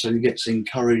him so he gets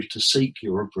encouraged to seek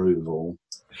your approval.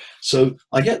 So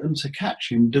I get them to catch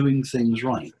him doing things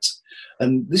right.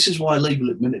 And this is why I label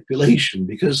it manipulation,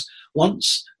 because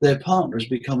once their partner has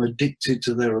become addicted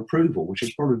to their approval, which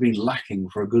has probably been lacking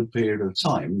for a good period of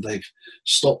time, they've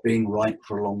stopped being right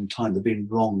for a long time, they've been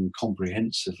wrong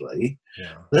comprehensively,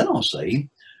 then I'll say,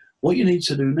 what you need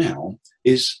to do now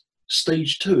is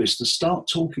stage 2 is to start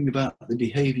talking about the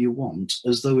behavior you want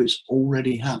as though it's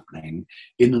already happening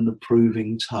in an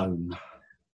approving tone.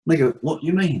 And they go, what do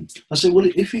you mean? I say, well,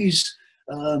 if he's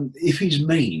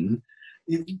mean,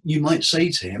 you might say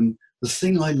to him, the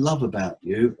thing I love about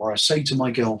you, or I say to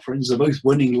my girlfriends, they're both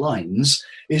winning lines,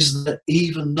 is that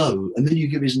even though, and then you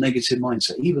give his negative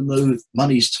mindset, even though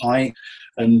money's tight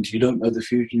and you don't know the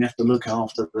future, you have to look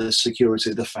after the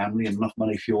security of the family and enough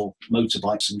money for your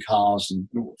motorbikes and cars. And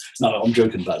no, I'm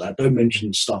joking about that. Don't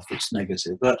mention stuff that's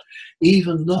negative. But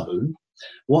even though,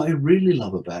 what I really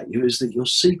love about you is that you're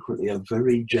secretly a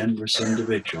very generous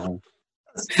individual.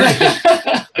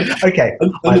 Okay.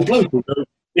 And the bloke will go,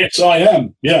 yes, I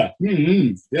am. Yeah.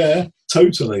 Mm-hmm. Yeah,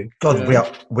 totally. God, yeah.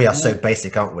 we are so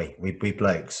basic, aren't we? We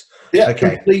blokes. Yeah,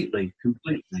 okay.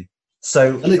 Completely.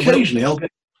 So, and occasionally I'll get.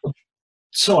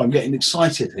 Sorry, I'm getting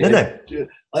excited here. No.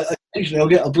 Occasionally I'll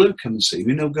get a bloke come and see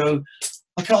me, and they'll go,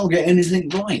 "I can't get anything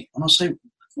right," and I'll say,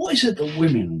 "What is it that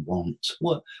women want?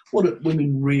 What do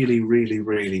women really, really,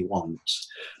 really want?"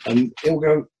 And he'll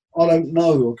go, "I don't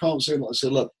know. I can't say what." I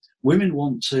said, "Look. Women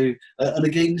want to, and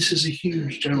again, this is a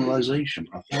huge generalization,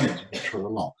 but I find it to be true a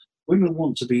lot. Women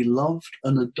want to be loved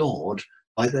and adored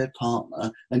by their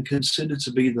partner and considered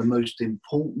to be the most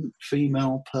important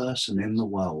female person in the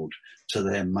world to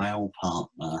their male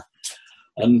partner."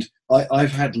 And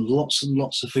I've had lots and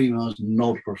lots of females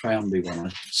nod profoundly when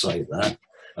I say that.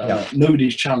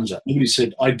 Nobody's challenged that. Nobody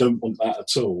said, "I don't want that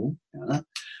at all." And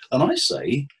I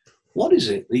say, what is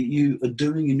it that you are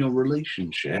doing in your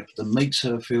relationship that makes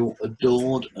her feel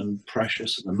adored and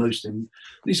precious and the most? And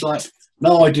he's like,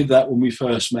 "No, I did that when we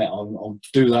first met. I'll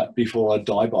do that before I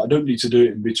die, but I don't need to do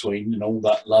it in between, and all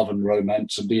that love and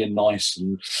romance and being nice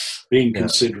and being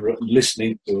considerate and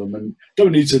listening to them, and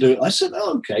don't need to do it." I said,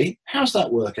 "Oh, okay, how's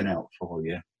that working out for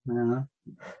you?"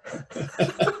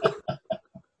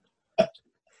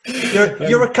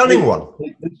 You're a cunning one.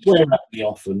 They swear at me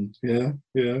often.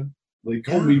 Yeah. They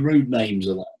call me rude names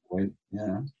at that point.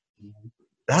 Yeah.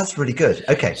 That's really good.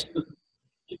 Okay.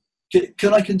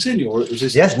 Can I continue, or was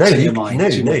this? Yes. No.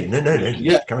 No.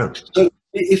 Yeah. Carry on. So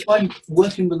if I'm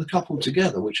working with a couple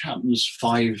together, which happens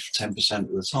 5-10%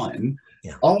 of the time,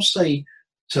 I'll say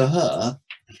to her,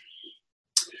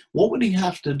 "What would he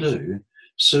have to do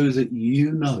so that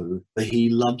you know that he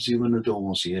loves you and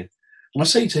adores you?" And I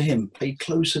say to him, "Pay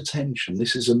close attention.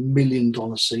 This is $1 million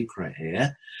secret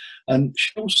here." And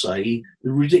she'll say,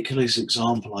 the ridiculous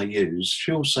example I use,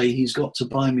 she'll say, "He's got to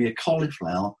buy me a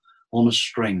cauliflower on a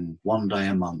string 1 day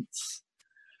a month."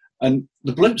 And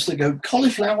the blokes that go,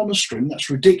 "Cauliflower on a string,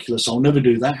 that's ridiculous. I'll never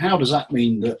do that. How does that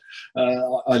mean that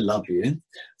I love you?"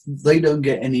 They don't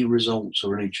get any results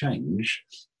or any change.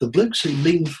 The blokes who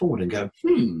lean forward and go,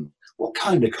 "What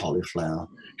kind of cauliflower?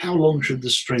 How long should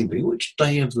the string be? Which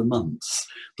day of the month?"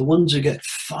 The ones who get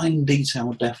fine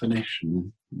detailed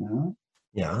definition.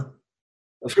 Yeah.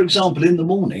 For example, in the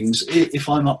mornings, if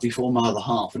I'm up before my other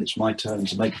half and it's my turn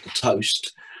to make the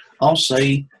toast, I'll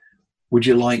say, "Would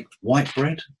you like white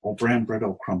bread or brown bread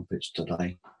or crumpets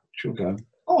today?" She'll go,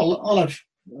 "Oh, I'll have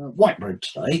white bread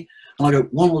today." And I go,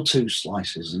 "1 or 2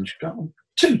 slices?" And she'll go,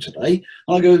 "2 today."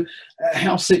 And I go,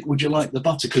 "How thick would you like the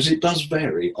butter?" Because it does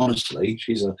vary, honestly.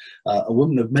 She's a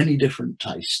woman of many different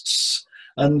tastes.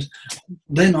 And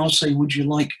then I'll say, "Would you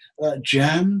like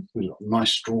jam? Would you like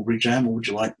nice strawberry jam, or would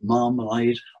you like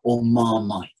marmalade or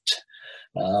marmite?"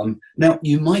 Now,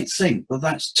 you might think that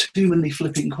that's too many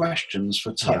flipping questions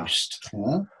for toast.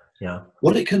 Yeah.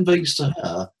 What it conveys to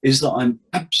her is that I'm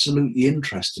absolutely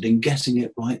interested in getting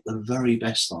it right the very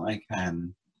best that I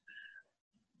can.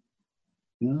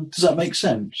 Does that make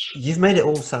sense? You've made it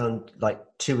all sound like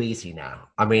too easy now.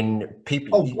 I mean,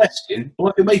 people. Oh, bless you. Well,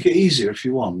 I can make it easier if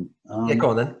you want. Go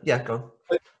on then. Yeah, go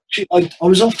on. I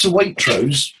was off to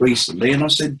Waitrose recently, and I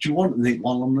said, "Do you want anything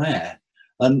while I'm there?"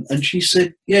 And she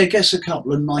said, "Yeah, guess a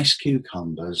couple of nice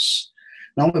cucumbers."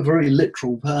 Now, I'm a very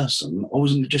literal person. I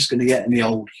wasn't just going to get any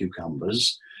old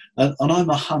cucumbers. And I'm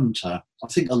a hunter. I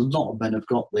think a lot of men have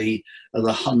got the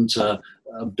hunter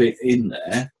bit in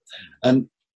there. And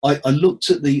I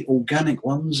looked at the organic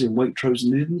ones in Waitrose,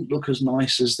 and they didn't look as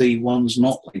nice as the ones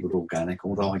not labelled organic,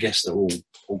 although I guess they're all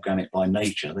organic by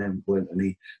nature. There weren't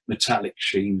any metallic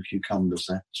sheen cucumbers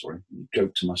there. Sorry,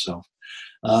 joke to myself.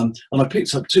 And I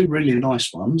picked up 2 really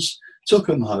nice ones, took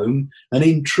them home, and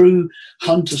in true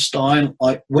hunter style,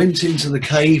 I went into the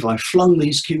cave, I flung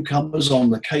these cucumbers on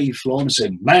the cave floor and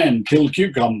said, "Man kill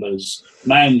cucumbers,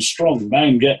 man strong,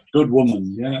 man get good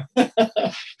woman." Yeah.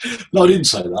 No, I didn't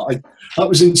say that. That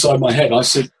was inside my head. I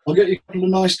said, "I'll get you a couple of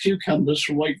nice cucumbers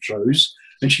from Waitrose."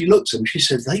 And she looked at them, she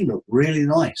said, "They look really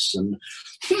nice." And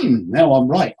now I'm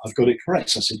right, I've got it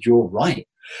correct. So I said, "You're right."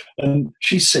 And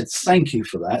she said, "Thank you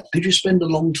for that. Did you spend a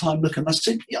long time looking?" I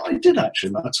said, "Yeah, I did actually."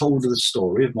 And I told her the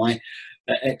story of my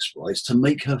exploits to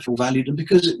make her feel valued, and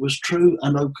because it was true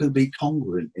and I could be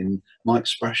congruent in my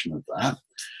expression of that.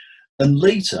 And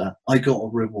later, I got a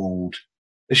reward.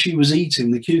 As she was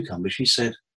eating the cucumber, she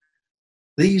said,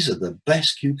 "These are the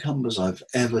best cucumbers I've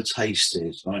ever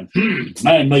tasted." Like,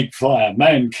 man make fire,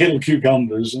 man kill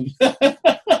cucumbers.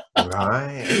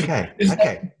 Right. Okay.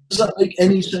 Okay. Does that make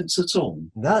any sense at all?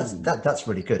 That's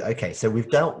really good. Okay. So we've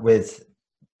dealt with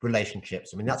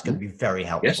relationships. I mean, that's going to be very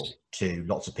helpful to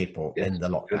lots of people in the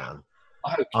lockdown.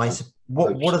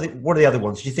 What are the other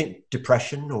ones? Do you think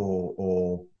depression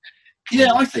or?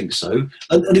 Yeah, I think so.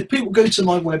 And if people go to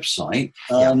my website,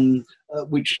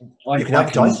 which you can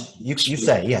advertise, you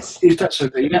say yes. If that's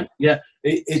okay, yeah.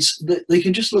 They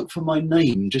can just look for my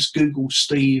name. Just Google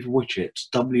Steve Wichett,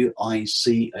 Wichettt,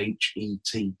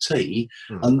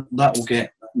 and that will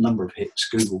get a number of hits.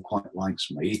 Google quite likes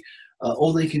me.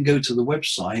 Or they can go to the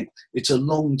website. It's a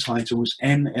long title. It's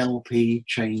NLP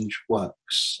Change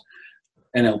Works.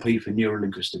 NLP for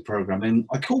Neuro-Linguistic Programming.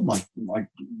 I call my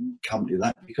company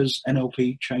that because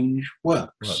NLP Change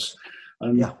Works.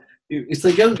 And if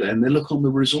they go there and they look on the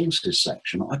resources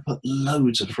section, I put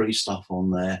loads of free stuff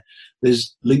on there.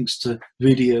 There's links to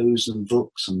videos and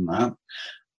books and that.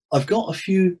 I've got a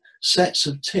few sets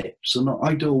of tips, and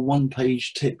I do a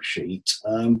one-page tip sheet.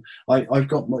 I've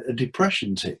got a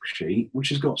depression tip sheet, which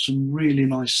has got some really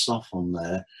nice stuff on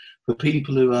there for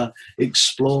people who are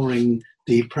exploring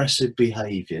depressive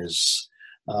behaviours.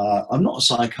 I'm not a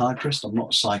psychiatrist, I'm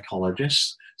not a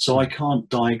psychologist, so I can't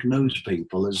diagnose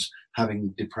people as having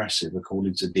depressive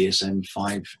according to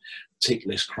DSM-5 tick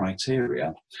list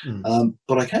criteria.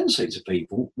 But I can say to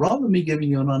people, rather than me giving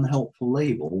you an unhelpful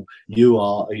label, you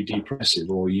are a depressive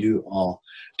or you are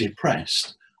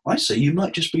depressed, I say you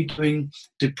might just be doing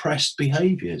depressed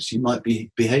behaviours. You might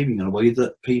be behaving in a way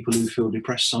that people who feel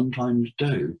depressed sometimes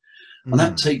do. And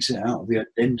that takes it out of the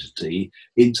identity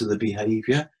into the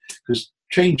behaviour, because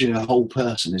changing a whole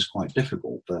person is quite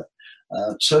difficult. But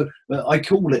so I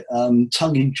call it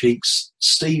tongue-in-cheek,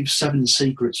 Steve's 7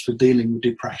 Secrets for Dealing with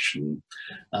Depression.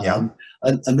 And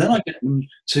then I get them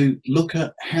to look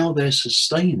at how they're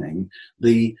sustaining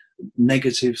the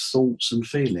negative thoughts and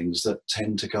feelings that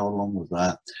tend to go along with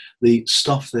that. The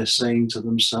stuff they're saying to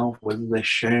themselves, whether they're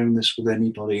sharing this with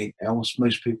anybody else,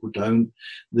 most people don't.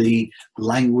 The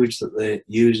language that they're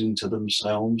using to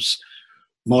themselves.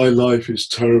 My life is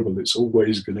terrible. It's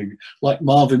always going to... Like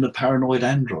Marvin the Paranoid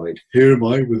Android. Here am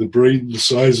I with a brain the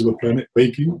size of a planet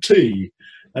making tea.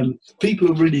 And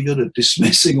people are really good at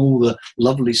dismissing all the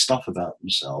lovely stuff about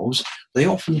themselves. They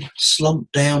often slump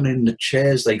down in the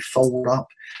chairs, they fold up.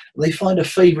 They find a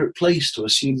favourite place to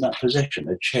assume that position,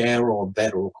 a chair or a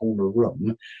bed or a corner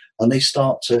room, and they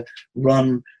start to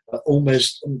run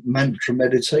almost mantra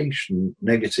meditation,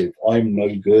 negative. I'm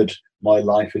no good. My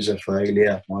life is a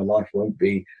failure. My life won't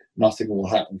be, nothing will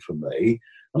happen for me.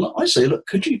 And I say, look,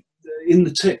 could you, in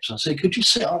the tips, I say, could you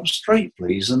sit up straight,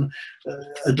 please, and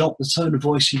adopt the tone of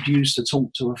voice you'd use to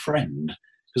talk to a friend?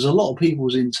 Because a lot of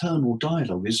people's internal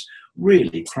dialogue is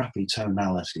really crappy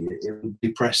tonality. It would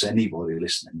depress anybody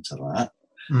listening to that.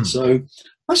 So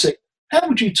I say, how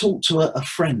would you talk to a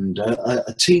friend,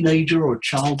 a teenager or a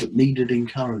child that needed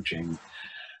encouraging?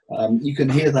 You can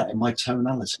hear that in my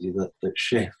tonality that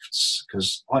shifts,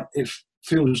 because it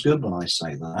feels good when I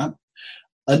say that.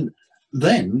 And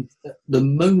then the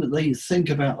moment they think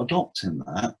about adopting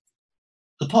that,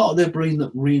 the part of their brain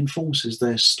that reinforces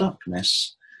their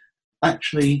stuckness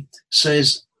actually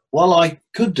says, well, I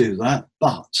could do that,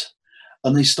 but,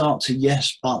 and they start to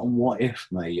yes, but, and what if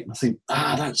me? And I think,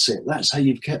 that's it. That's how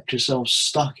you've kept yourself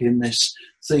stuck in this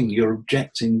thing. You're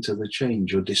objecting to the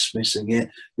change. You're dismissing it.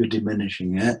 You're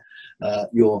diminishing it.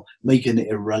 You're making it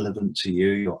irrelevant to you.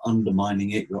 You're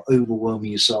undermining it. You're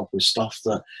overwhelming yourself with stuff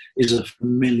that is a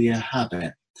familiar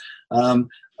habit. And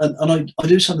I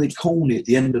do something corny at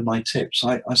the end of my tips.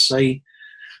 I say,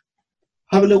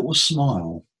 have a little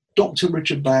smile. Dr.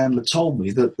 Richard Bandler told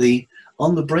me that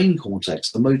on the brain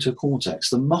cortex, the motor cortex,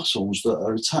 the muscles that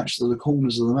are attached to the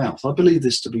corners of the mouth, I believe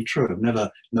this to be true. I've never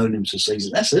known him to say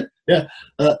that. That's it. Yeah.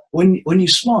 When you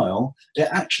smile, it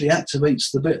actually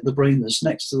activates the bit of the brain that's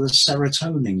next to the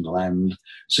serotonin gland.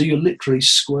 So you're literally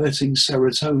squirting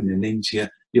serotonin into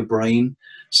your brain.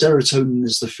 Serotonin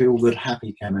is the feel-good,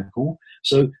 happy chemical.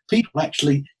 So people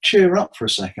actually cheer up for a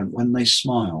second when they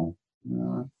smile.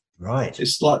 Right.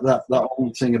 It's like that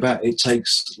whole thing about it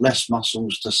takes less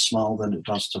muscles to smile than it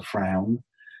does to frown.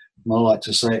 And I like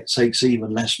to say it takes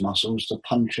even less muscles to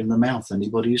punch in the mouth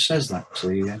anybody who says that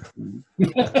to you.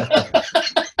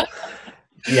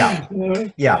 Yeah.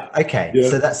 Okay. Yeah.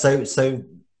 So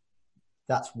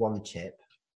that's one tip.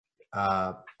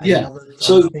 Yeah.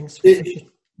 So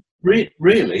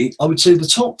Really, I would say the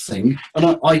top thing,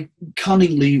 and I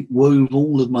cunningly wove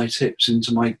all of my tips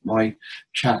into my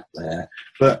chat there,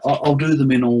 but I'll do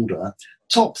them in order.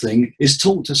 Top thing is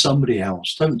talk to somebody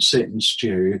else. Don't sit and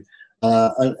stew.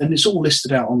 And it's all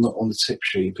listed out on the tip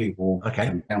sheet. People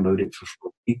can download it for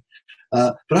free.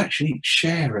 But actually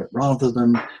share it rather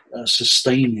than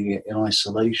sustaining it in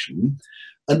isolation.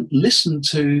 And listen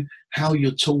to how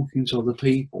you're talking to other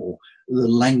people, the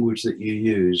language that you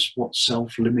use, what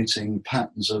self-limiting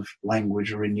patterns of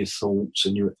language are in your thoughts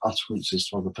and your utterances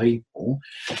to other people.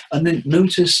 And then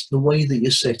notice the way that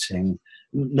you're sitting.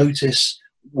 Notice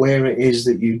where it is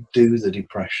that you do the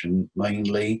depression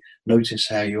mainly. Notice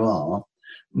how you are.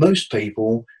 Most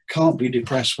people can't be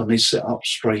depressed when they sit up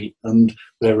straight and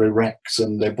they're erect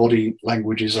and their body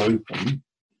language is open.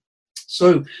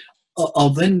 So I'll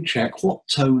then check what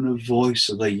tone of voice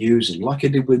are they using, like I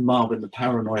did with Marvin the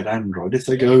Paranoid Android. If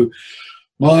they go,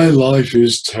 my life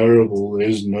is terrible,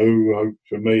 there's no hope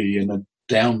for me, in a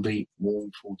downbeat,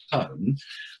 mournful tone,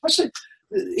 I say,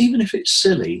 even if it's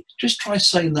silly, just try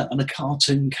saying that in a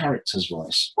cartoon character's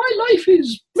voice. My life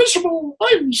is miserable,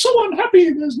 I'm so unhappy,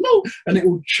 there's no... And it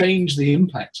will change the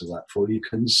impact of that for you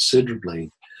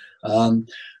considerably.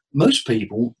 Most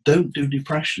people don't do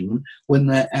depression when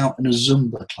they're out in a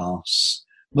Zumba class.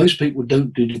 Most people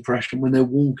don't do depression when they're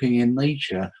walking in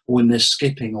nature or when they're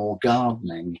skipping or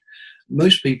gardening.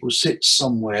 Most people sit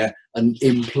somewhere and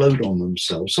implode on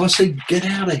themselves. So I say, get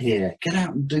out of here, get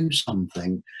out and do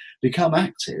something, become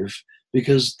active,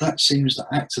 because that seems to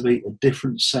activate a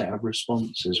different set of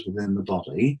responses within the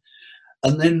body.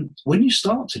 And then when you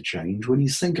start to change, when you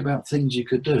think about things you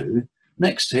could do,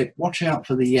 next tip, watch out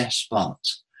for the yes, but.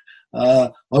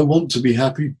 I want to be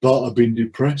happy, but I've been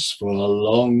depressed for a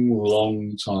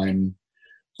long time.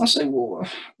 I say, well,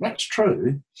 that's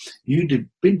true. You've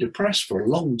been depressed for a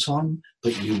long time,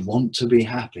 but you want to be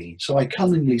happy. So I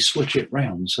cunningly switch it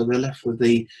round so they're left with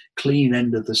the clean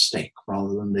end of the stick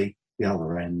rather than the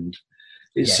other end.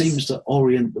 It seems to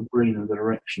orient the brain in the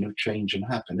direction of change and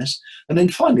happiness. And then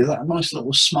finally, that nice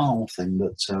little smile thing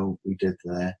that we did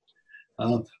there.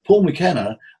 Paul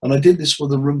McKenna, and I did this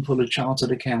with a room full of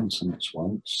chartered accountants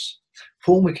once.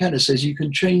 Paul McKenna says you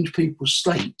can change people's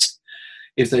state.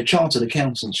 If they're chartered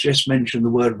accountants, just mention the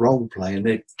word role play and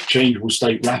their change will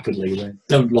state rapidly. They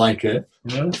don't like it.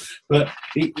 You know? But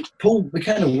Paul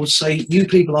McKenna would say, you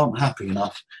people aren't happy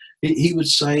enough. He would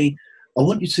say, I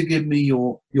want you to give me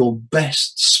your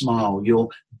best smile, your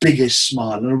biggest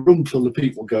smile. And a room full of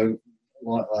people go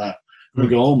like that. We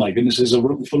go, oh my goodness, there's a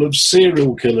room full of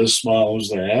serial killer smiles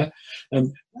there.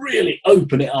 And really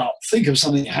open it up. Think of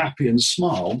something happy and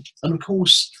smile. And of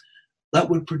course, that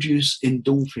would produce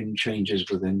endorphin changes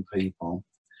within people.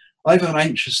 I've had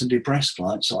anxious and depressed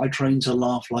clients that I train to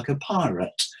laugh like a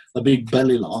pirate. A big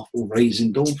belly laugh will raise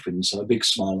endorphins, so a big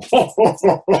smile.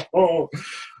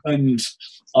 And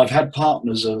I've had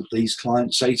partners of these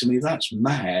clients say to me, that's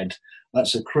mad.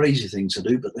 That's a crazy thing to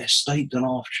do, but their state and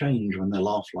half change when they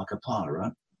laugh like a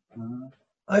pirate.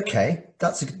 Okay,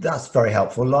 that's very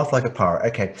helpful. Laugh like a pirate.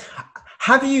 Okay.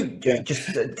 Have you,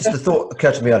 just the thought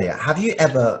occurred to me earlier, have you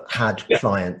ever had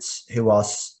clients who are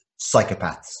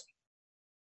psychopaths?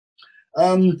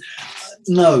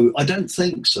 No, I don't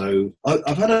think so.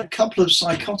 I've had a couple of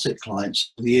psychotic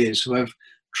clients over the years who have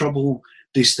trouble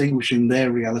distinguishing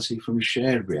their reality from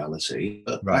shared reality,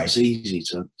 but that's easy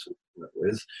to work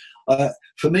with.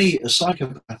 For me, a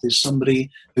psychopath is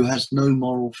somebody who has no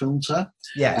moral filter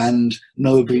and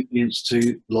no obedience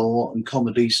to law and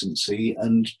common decency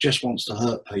and just wants to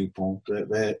hurt people.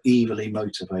 They're evilly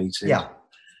motivated. Yeah.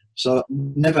 So I've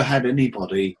never had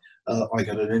anybody I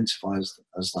could identify as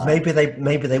that.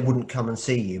 Maybe they wouldn't come and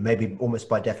see you. Maybe almost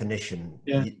by definition,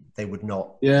 they would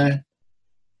not. Yeah.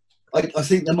 I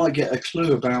think they might get a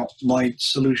clue about my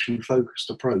solution-focused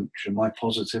approach and my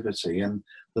positivity, and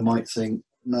they might think,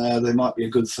 no, they might be a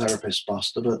good therapist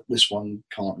buster, but this one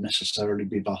can't necessarily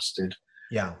be busted.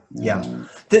 Yeah.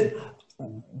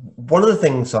 One of the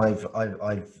things I've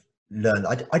learned,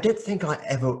 I don't think I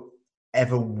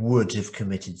ever would have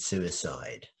committed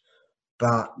suicide,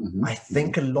 but I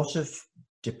think a lot of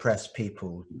depressed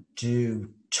people do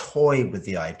toy with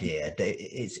the idea that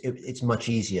it's much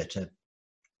easier to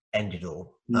end it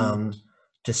all,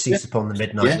 to cease upon the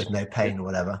midnight with no pain or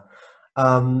whatever.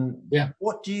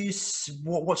 What's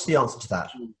the answer to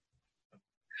that?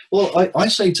 Well, I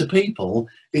say to people,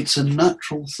 it's a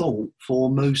natural thought for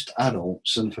most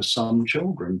adults and for some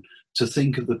children to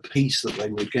think of the peace that they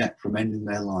would get from ending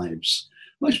their lives.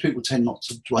 Most people tend not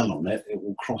to dwell on it. It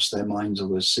will cross their minds, or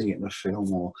they'll see it in a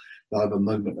film, or they'll have a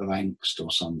moment of angst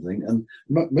or something. And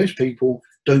most people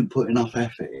don't put enough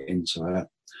effort into it.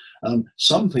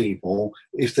 Some people,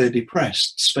 if they're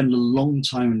depressed, spend a long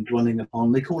time dwelling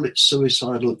upon, they call it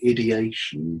suicidal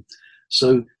ideation.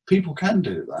 So people can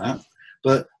do that.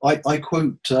 But I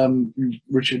quote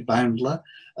Richard Bandler,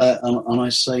 and I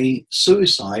say,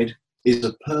 suicide is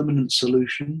a permanent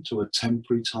solution to a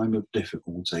temporary time of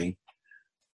difficulty.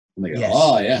 And they go,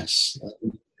 yes. Yes.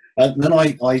 And then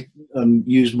I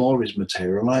use more of his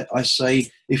material. I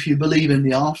say, if you believe in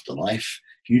the afterlife,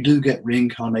 you do get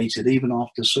reincarnated even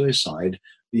after suicide.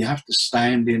 You have to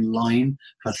stand in line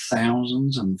for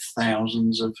thousands and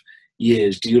thousands of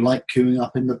years. Do you like queuing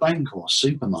up in the bank or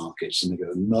supermarkets? And they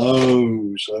go,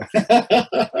 no. So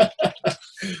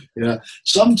yeah,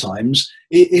 sometimes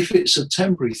if it's a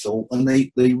temporary thought and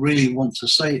they really want to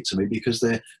say it to me because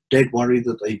they're dead worried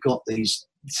that they've got these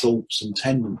thoughts and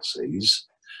tendencies,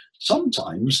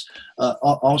 sometimes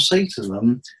I'll say to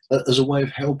them, as a way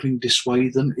of helping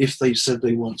dissuade them, if they said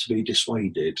they want to be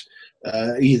dissuaded,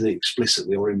 either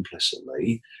explicitly or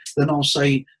implicitly, then I'll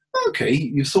say, okay,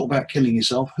 you've thought about killing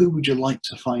yourself. Who would you like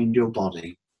to find your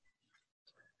body?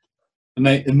 And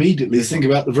they immediately think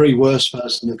about the very worst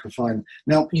person that could find.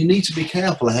 Now, you need to be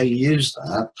careful how you use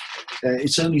that.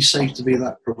 It's only safe to be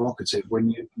that provocative when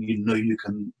you know you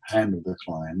can handle the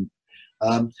client.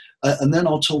 And then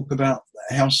I'll talk about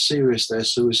how serious their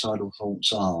suicidal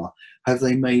thoughts are. Have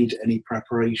they made any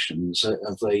preparations?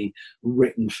 Have they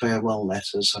written farewell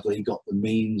letters? Have they got the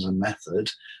means and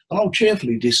method? And I'll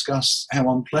cheerfully discuss how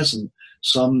unpleasant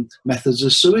some methods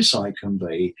of suicide can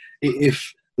be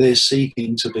if they're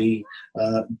seeking to be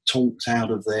talked out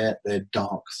of their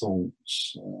dark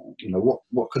thoughts.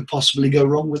 What could possibly go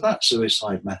wrong with that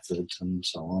suicide method, and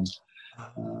so on.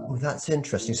 Oh, that's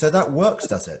interesting. So that works,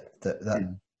 does it? Yeah.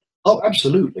 Oh,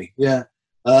 absolutely. Yeah.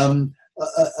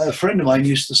 A friend of mine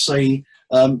used to say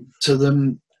to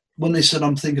them, when they said,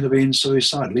 I'm thinking of being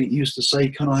suicidal, he used to say,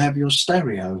 can I have your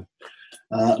stereo?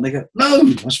 And they go,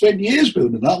 no, I spent years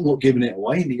building that. I'm not giving it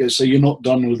away. And he goes, so you're not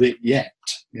done with it yet?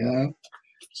 Yeah.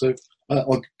 So,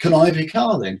 can I have your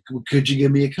car then? Could you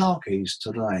give me your car keys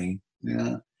today?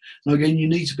 Yeah. Now, again, you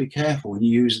need to be careful when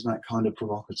you're using that kind of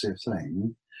provocative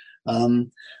thing.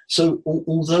 So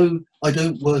although I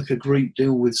don't work a great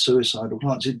deal with suicidal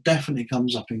clients, it definitely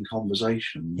comes up in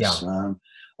conversations. Yeah.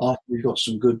 After we've got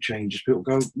some good changes, people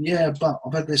go, yeah, but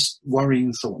I've had this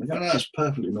worrying thought. And they go, no, it's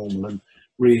perfectly normal, and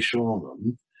reassure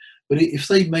them. But if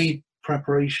they've made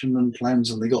preparation and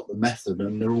plans and they got the method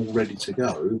and they're all ready to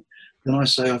go, then I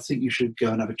say, I think you should go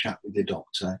and have a chat with your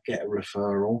doctor, get a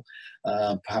referral.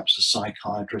 Perhaps a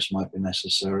psychiatrist might be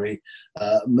necessary.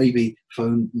 Maybe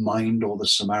phone Mind or the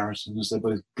Samaritans. They're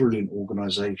both brilliant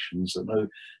organisations that know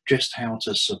just how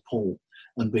to support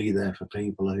and be there for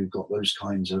people who've got those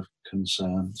kinds of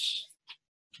concerns.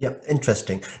 Yeah,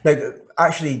 interesting. Now,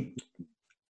 actually,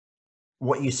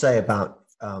 what you say about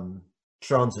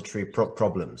transitory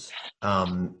problems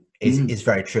is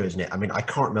very true, isn't it? I mean, I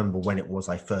can't remember when it was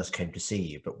I first came to see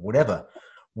you, but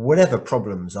whatever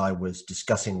problems I was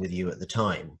discussing with you at the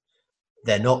time,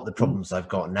 they're not the problems I've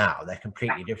got now. They're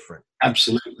completely different.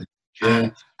 Absolutely. Yeah.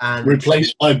 And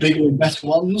replaced by bigger and better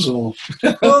ones, or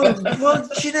well,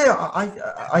 you know,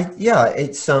 yeah,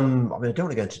 it's I mean, I don't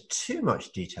want to go into too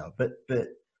much detail, but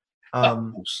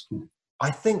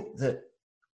I think that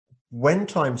when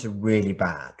times are really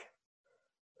bad,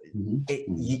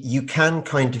 you can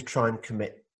kind of try and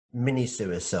commit mini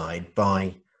suicide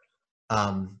by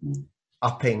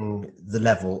upping the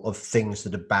level of things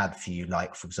that are bad for you.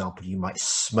 Like, for example, you might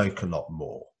smoke a lot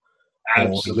more.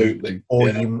 Absolutely. Or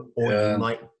you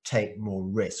might take more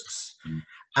risks.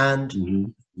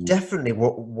 And definitely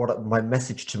what my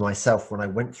message to myself when I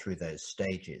went through those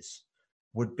stages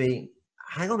would be,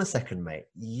 hang on a second, mate.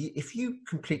 If you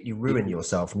completely ruin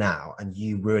yourself now and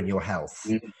you ruin your health,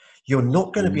 you're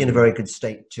not going to be in a very good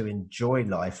state to enjoy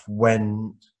life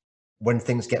when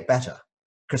things get better,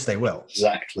 because they will.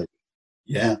 Exactly.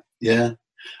 Yeah, yeah.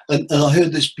 And I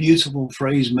heard this beautiful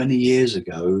phrase many years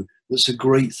ago that's a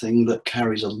great thing that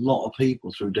carries a lot of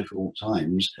people through difficult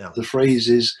times. Yeah. The phrase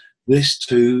is, this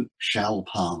too shall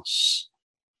pass.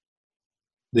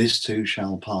 This too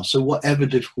shall pass. So whatever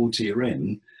difficulty you're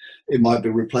in, it might be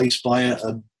replaced by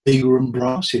a bigger and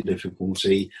brassier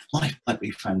difficulty. Life might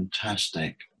be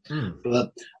fantastic.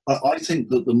 But I think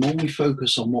that the more we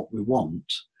focus on what we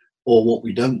want or what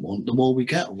we don't want, the more we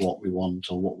get of what we want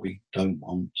or what we don't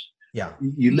want. Yeah,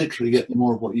 you literally get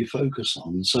more of what you focus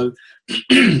on. So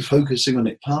focusing on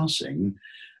it passing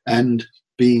and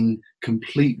being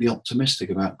completely optimistic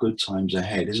about good times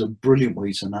ahead is a brilliant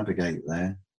way to navigate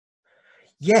there.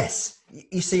 Yes.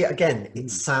 You see, again,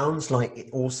 it sounds like, it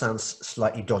all sounds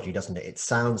slightly dodgy, doesn't it? It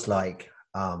sounds like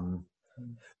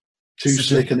Too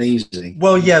slick and easy.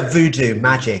 Well, yeah, voodoo,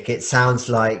 magic. It sounds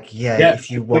like, yeah,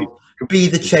 if you want, be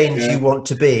the change you want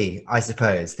to be, I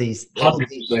suppose. These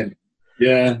 100%.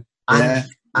 Yeah.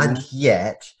 And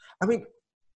yet, I mean,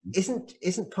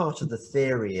 isn't part of the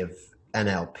theory of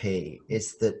NLP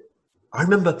is that I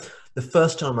remember the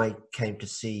first time I came to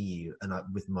see you and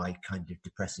with my kind of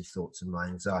depressive thoughts and my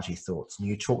anxiety thoughts, and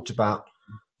you talked about,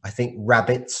 I think,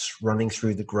 rabbits running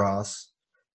through the grass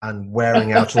and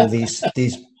wearing out all these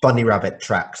bunny rabbit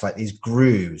tracks, like these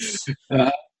grooves,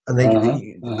 and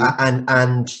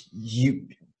and you,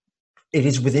 it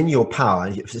is within your power,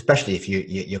 especially if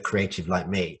you're creative like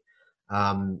me,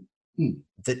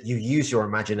 that you use your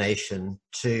imagination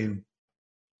to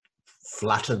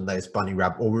flatten those bunny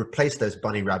rabbit or replace those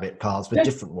bunny rabbit paths with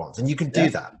different ones, and you can do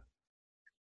that.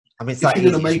 I mean, it's if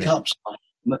you're going to make up stuff,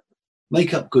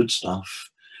 make up good stuff.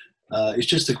 It's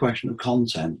just a question of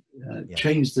content.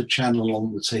 Change the channel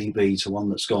on the TV to one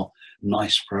that's got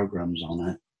nice programs on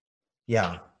it.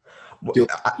 Yeah, you'll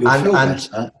feel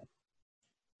better.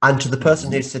 And to the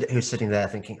person who's sitting there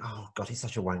thinking, "Oh God, he's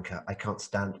such a wanker. I can't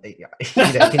stand."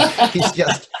 He's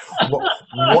just.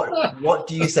 What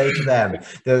do you say to them?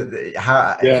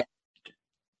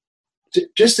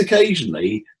 Just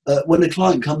occasionally, when a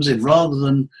client comes in, rather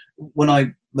than when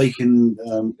I'm making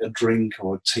a drink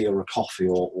or a tea or a coffee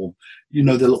or the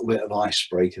little bit of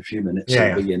icebreaker, a few minutes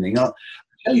at the beginning,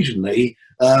 occasionally,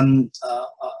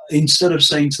 instead of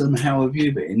saying to them, "How have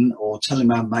you been?" or telling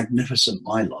them how magnificent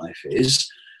my life is,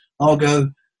 I'll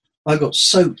go, "I got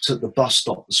soaked at the bus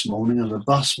stop this morning and the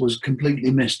bus was completely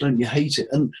missed. Don't you hate it?"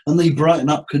 And they brighten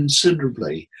up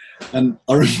considerably. And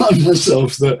I remind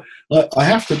myself that I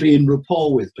have to be in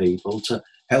rapport with people to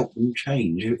help them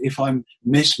change. If I'm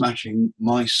mismatching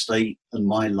my state and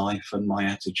my life and my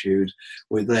attitude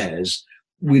with theirs,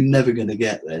 we're never going to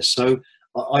get there. So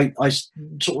I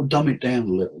sort of dumb it down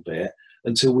a little bit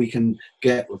until we can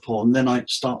get rapport. And then I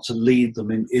start to lead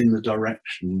them in the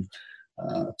direction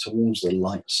towards the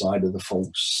light side of the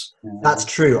force. That's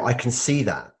true. I can see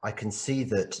that. I can see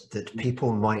that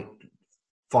people might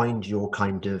find your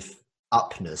kind of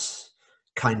upness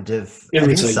kind of an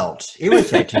insult,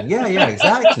 irritating. Yeah,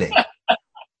 exactly.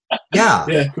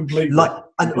 Yeah, completely.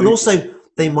 And also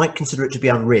they might consider it to be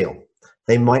unreal.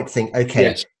 They might think,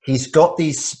 okay, he's got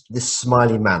this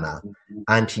smiley manner,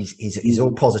 and he's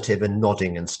all positive and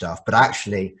nodding and stuff, but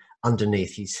actually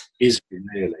underneath is he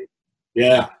really?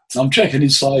 Yeah, I'm checking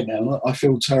inside now. I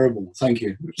feel terrible. Thank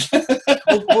you.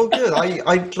 well, good.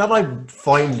 I'm glad I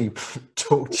finally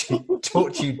talked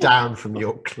you down from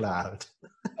your cloud.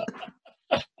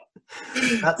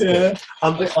 That's good.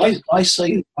 I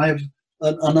say I have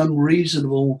an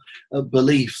unreasonable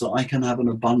belief that I can have an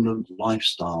abundant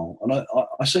lifestyle, and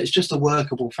I say it's just a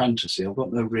workable fantasy. I've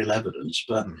got no real evidence,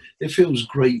 but it feels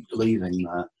great believing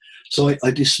that. So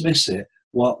I dismiss it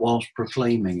whilst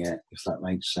proclaiming it, if that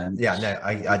makes sense. Yeah,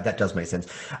 no, that does make sense.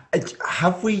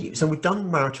 So we've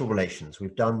done marital relations,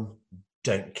 we've done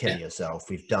don't kill yourself,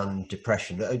 we've done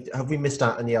depression. Have we missed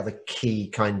out any other key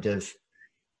kind of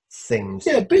things?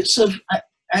 Yeah, bits of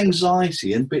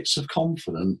anxiety and bits of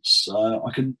confidence.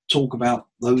 I can talk about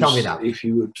those. Tell me that. If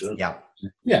you would.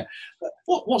 Yeah.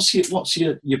 What's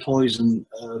your poison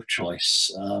of choice?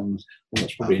 Well,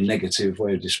 that's probably a negative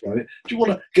way of describing it. Do you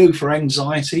want to go for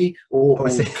anxiety or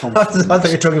confidence? I thought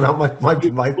you were talking about my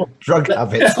drug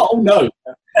habits. Oh no.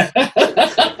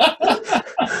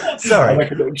 Sorry. I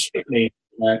like a little chutney.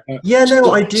 Yeah,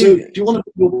 no, I do. So, do you want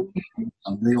to go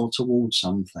something or towards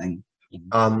something?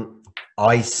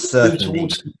 I certainly.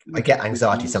 I get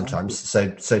anxiety sometimes. So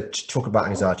talk about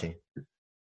anxiety.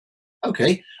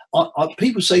 Okay.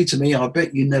 People say to me, "I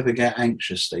bet you never get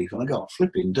anxious, Steve." And I go, "I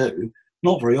flipping do.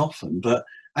 Not very often, but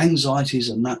anxiety is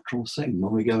a natural thing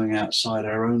when we're going outside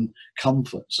our own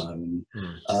comfort zone."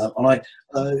 And I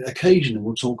occasionally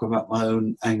will talk about my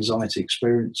own anxiety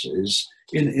experiences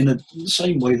in the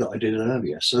same way that I did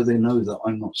earlier, so they know that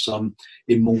I'm not some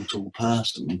immortal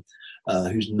person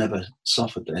who's never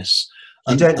suffered this.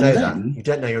 You don't know that. You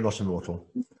don't know you're not immortal.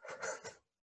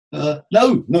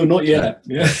 No, not yet.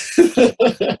 Yeah.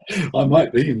 I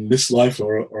might be in this life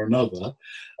or another.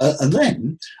 And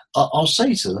then I'll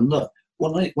say to them, look,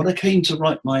 when I came to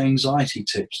write my anxiety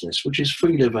tips list, which is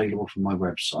freely available from my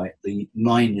website, the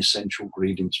 9 essential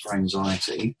ingredients for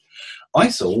anxiety, I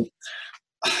thought,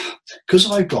 because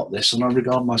I've got this and I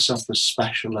regard myself as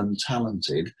special and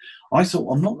talented, I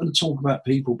thought I'm not going to talk about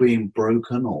people being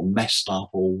broken or messed up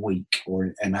or weak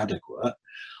or inadequate.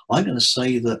 I'm going to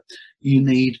say that you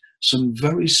need some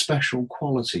very special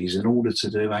qualities in order to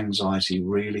do anxiety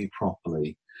really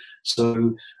properly.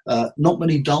 So not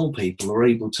many dull people are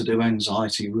able to do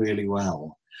anxiety really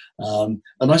well. And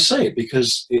I say it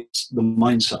because it's the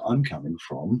mindset I'm coming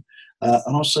from.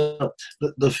 And also,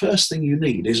 the first thing you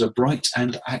need is a bright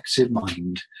and active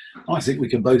mind. I think we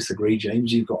can both agree,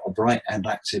 James, you've got a bright and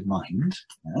active mind.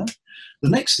 Yeah? The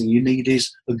next thing you need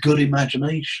is a good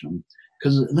imagination,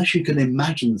 because unless you can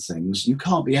imagine things, you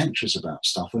can't be anxious about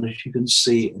stuff unless you can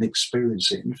see it and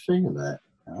experience it and feel it.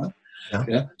 Yeah? Yeah.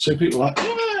 Yeah? So people are like,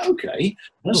 yeah, okay.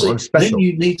 I'm special. Then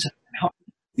you need to...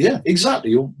 Yeah,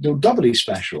 exactly. You're doubly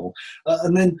special.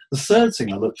 And then the third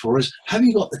thing I look for is, have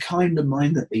you got the kind of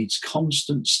mind that needs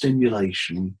constant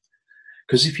stimulation?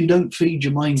 Because if you don't feed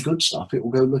your mind good stuff, it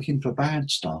will go looking for bad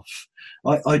stuff.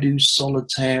 I do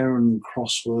solitaire and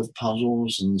crossword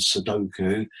puzzles and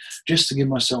Sudoku just to give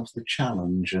myself the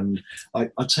challenge. And I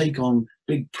take on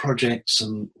big projects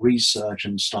and research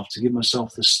and stuff to give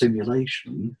myself the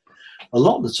stimulation. A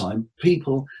lot of the time,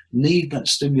 people need that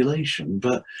stimulation,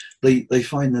 but they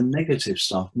find the negative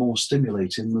stuff more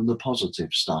stimulating than the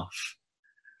positive stuff.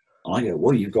 And I go,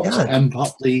 well, you've got to amp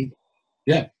up the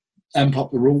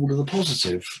rule to the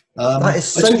positive. That is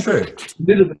so true.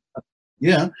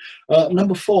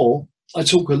 Number 4, I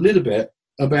talk a little bit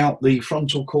about the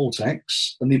frontal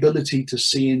cortex and the ability to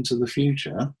see into the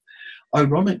future.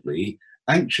 Ironically,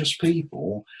 anxious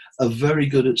people are very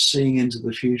good at seeing into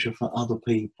the future for other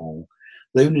people.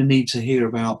 They only need to hear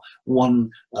about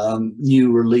one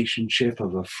new relationship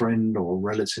of a friend or a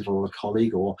relative or a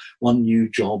colleague, or one new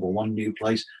job or one new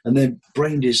place, and their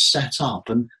brain is set up,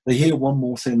 and they hear one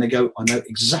more thing, they go, I know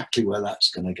exactly where that's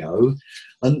going to go.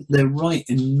 And they're right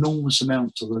enormous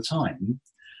amounts of the time.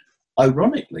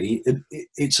 Ironically,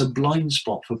 it's a blind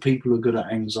spot for people who are good at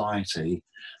anxiety,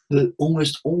 that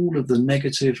almost all of the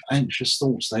negative, anxious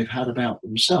thoughts they've had about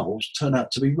themselves turn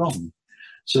out to be wrong.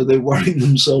 So they're worrying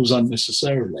themselves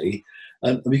unnecessarily.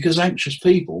 And because anxious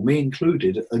people, me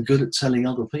included, are good at telling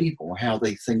other people how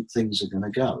they think things are going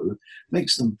to go,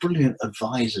 makes them brilliant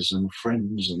advisors and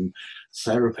friends and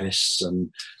therapists and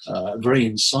very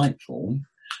insightful.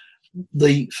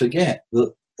 They forget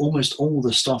that almost all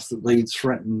the stuff that they'd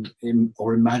threatened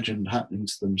or imagined happening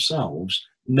to themselves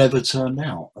never turned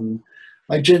out. And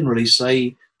I generally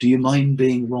say, do you mind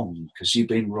being wrong? Because you've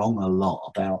been wrong a lot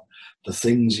about the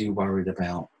things you worried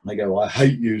about. And they go, I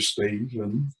hate you, Steve.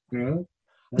 And,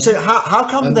 so how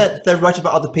come that they're right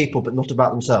about other people but not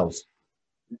about themselves?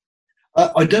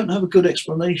 I don't have a good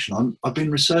explanation. I've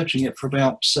been researching it for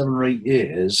about 7 or 8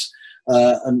 years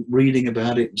and reading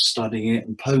about it and studying it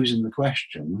and posing the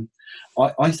question.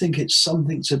 I think it's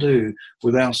something to do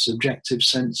with our subjective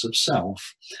sense of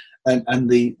self and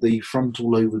the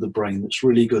frontal lobe of the brain that's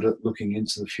really good at looking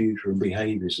into the future and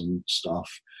behaviours and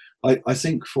stuff. I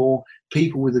think for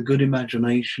people with a good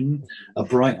imagination, a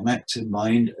bright and active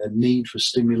mind, a need for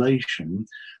stimulation,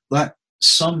 that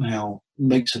somehow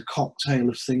makes a cocktail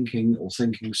of thinking or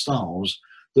thinking styles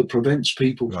that prevents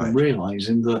people from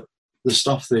realising that the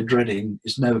stuff they're dreading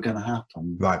is never going to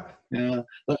happen. Right. Yeah,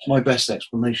 that's my best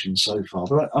explanation so far.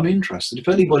 But I'm interested. If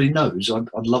anybody knows,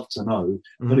 I'd love to know.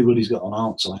 If anybody's got an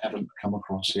answer I haven't come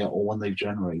across yet, or one they've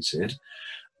generated.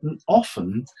 And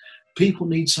often, people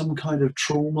need some kind of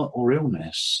trauma or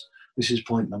illness. This is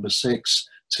point number 6,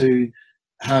 to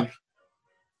have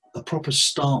a proper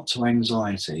start to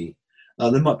anxiety.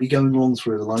 They might be going along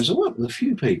through their lives. I work with a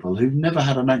few people who've never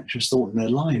had an anxious thought in their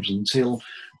lives until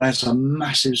there's a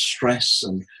massive stress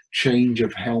and change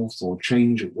of health or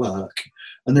change at work,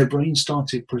 and their brain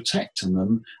started protecting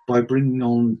them by bringing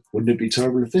on, wouldn't it be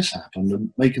terrible if this happened,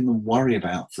 and making them worry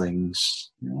about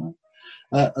things. You know?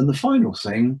 And the final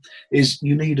thing is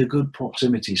you need a good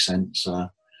proximity sensor.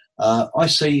 I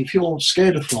say if you're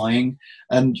scared of flying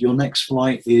and your next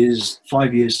flight is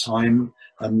 5 years' time,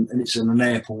 and it's in an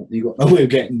airport you've got nowhere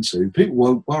getting to, people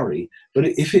won't worry. But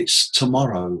if it's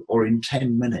tomorrow or in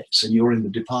 10 minutes and you're in the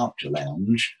departure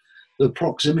lounge, the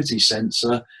proximity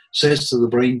sensor says to the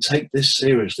brain, take this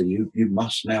seriously. You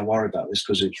must now worry about this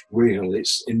because it's real,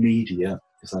 it's immediate,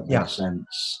 if that makes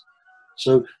sense.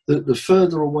 So the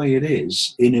further away it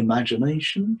is in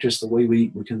imagination, just the way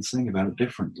we can think about it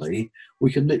differently,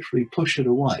 we can literally push it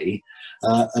away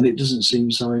and it doesn't seem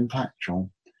so impactful.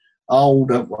 Oh,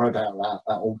 don't worry about that.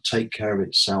 That will take care of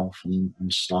itself and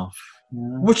stuff. You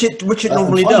know? Which it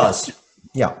normally does.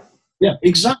 Yeah. Yeah,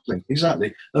 exactly.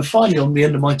 And finally, on the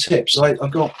end of my tips,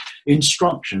 I've got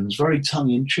instructions, very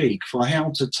tongue-in-cheek, for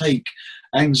how to take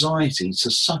anxiety to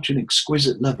such an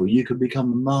exquisite level you could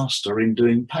become a master in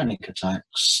doing panic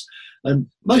attacks. And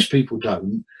most people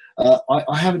don't.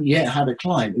 I haven't yet had a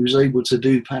client who's able to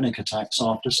do panic attacks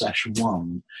after session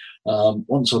 1.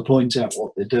 Once I point out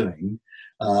what they're doing.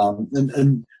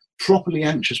 And properly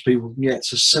anxious people can get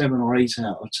to 7 or 8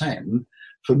 out of 10,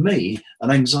 For me,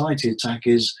 an anxiety attack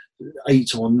is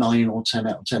 8 or 9 or 10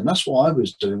 out of 10. That's what I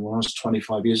was doing when I was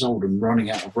 25 years old and running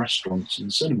out of restaurants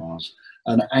and cinemas.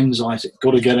 And anxiety,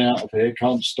 got to get out of here,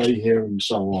 can't stay here, and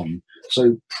so on.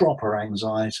 So proper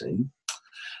anxiety.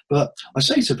 But I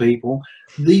say to people,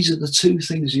 these are the two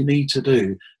things you need to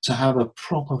do to have a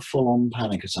proper full-on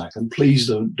panic attack. And please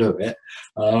don't do it.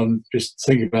 Just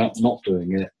think about not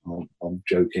doing it. I'm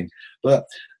joking. But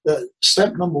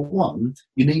step number one,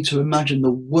 you need to imagine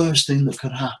the worst thing that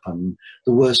could happen,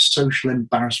 the worst social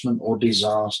embarrassment or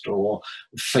disaster or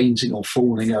fainting or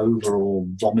falling over or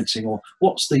vomiting or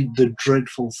what's the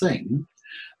dreadful thing.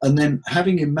 And then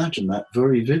having imagined that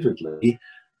very vividly,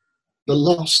 the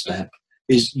last step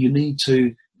is you need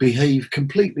to behave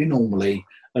completely normally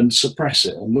and suppress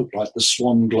it and look like the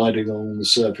swan gliding along the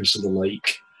surface of the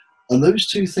lake. And those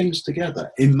two things together,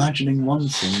 imagining one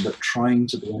thing but trying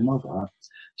to be another,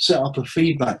 set up a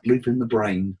feedback loop in the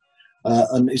brain.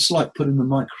 And it's like putting the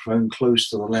microphone close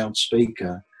to the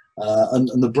loudspeaker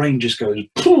and the brain just goes,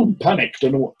 boom, panic,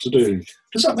 don't know what to do.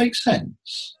 Does that make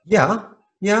sense? Yeah.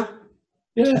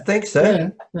 I think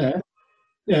so.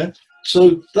 Yeah.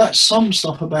 So that's some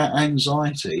stuff about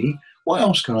anxiety. What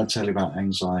else can I tell you about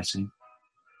anxiety?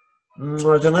 I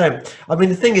don't know. I mean,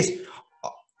 the thing is,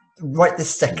 right this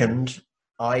second,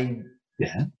 I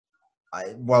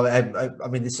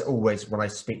mean, this always, when I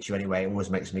speak to you anyway, it always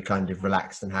makes me kind of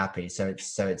relaxed and happy.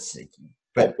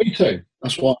 But me too.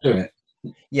 That's why I do it.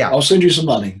 Yeah, I'll send you some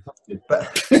money.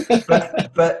 But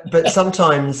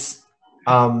sometimes,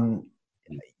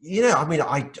 you know, I mean,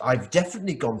 I've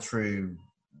definitely gone through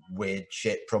weird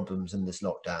shit problems in this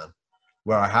lockdown,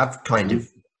 where I have kind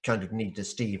of needed a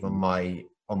Steve on my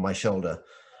shoulder,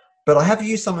 but I have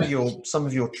used some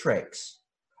of your tricks.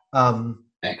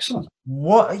 Excellent.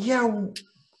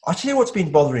 I tell you what's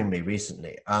been bothering me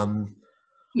recently.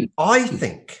 I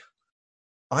think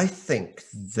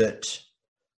that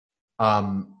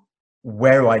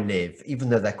where I live, even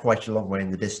though they're quite a long way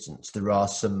in the distance, there are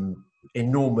some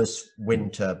enormous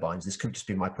wind turbines. This could just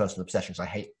be my personal obsession, because I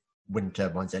hate wind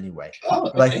turbines anyway.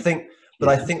 But I think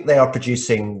they are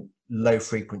producing low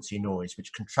frequency noise,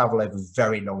 which can travel over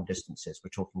very long distances. We're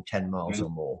talking 10 miles or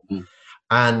more.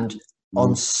 And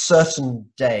on certain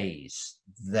days,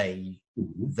 they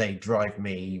drive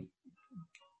me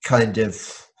kind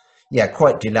of,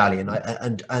 quite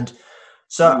doolally. And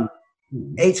so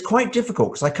it's quite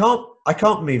difficult, because I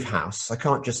can't move house. I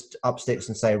can't just up sticks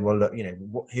and say, well, look, you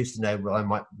know, who's to know? Well, I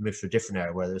might move to a different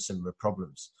area where there's similar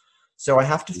problems. So I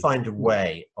have to find a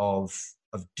way of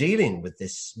dealing with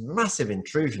this massive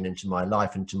intrusion into my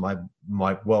life, into my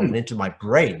world, and into my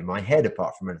brain, my head,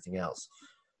 apart from anything else.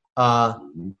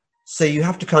 So you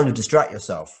have to kind of distract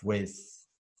yourself with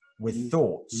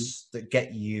thoughts that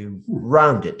get you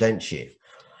around it, don't you?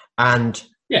 And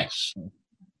yes,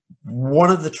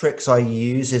 one of the tricks I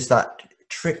use is that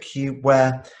trick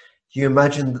where you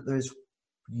imagine that there's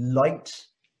light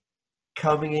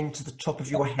coming into the top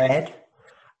of your head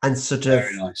and sort of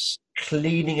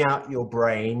cleaning out your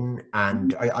brain.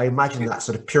 And I imagine that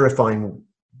sort of purifying.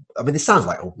 I mean, this sounds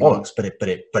like all bollocks, but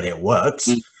it works.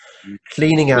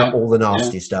 Cleaning out all the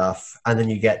nasty stuff, and then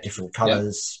you get different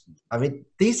colors. I mean,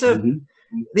 these are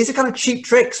kind of cheap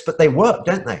tricks, but they work,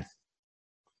 don't they?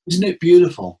 Isn't it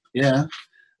beautiful? Yeah.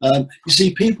 You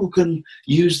see, people can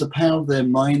use the power of their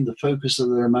mind, the focus of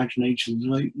their imagination, to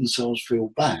make themselves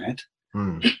feel bad,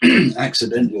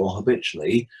 accidentally or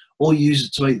habitually, or use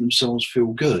it to make themselves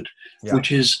feel good,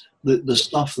 which is the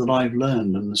stuff that I've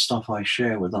learned and the stuff I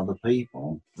share with other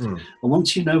people. And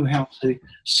once you know how to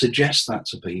suggest that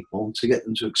to people, to get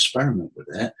them to experiment with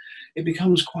it, it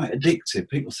becomes quite addictive.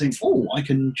 People think, oh, I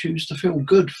can choose to feel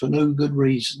good for no good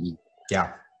reason.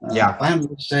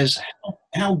 Bandler says,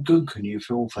 how good can you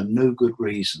feel for no good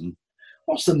reason?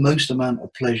 What's the most amount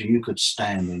of pleasure you could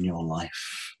stand in your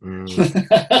life?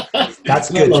 That's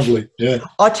good. Lovely. Yeah.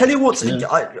 I tell you what,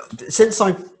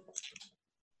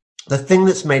 the thing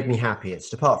that's made me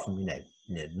happiest, apart from you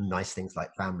know nice things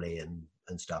like family and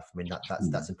stuff. I mean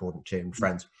that's important too, and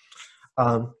friends.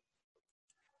 The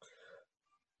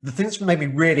thing that's made me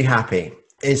really happy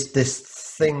is this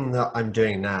thing that I'm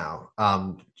doing now.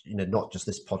 You know, not just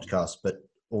this podcast, but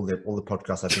all the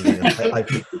podcasts I've been doing.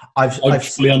 I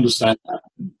fully understand that.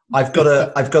 I've got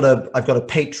a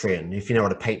Patreon. If you know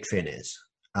what a Patreon is,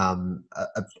 a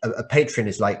Patreon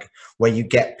is like where you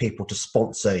get people to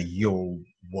sponsor your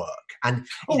work. And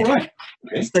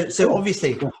so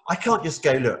obviously I can't just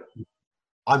go, look,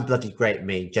 I'm bloody great,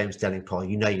 me, James Delingpole.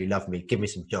 You know you love me. Give me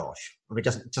some dosh. I mean,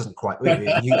 it doesn't quite.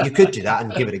 You could do that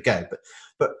and give it a go,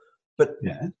 but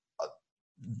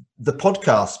the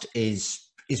podcast is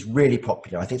is really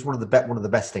popular. I think it's one of the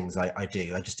best things I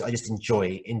do. I just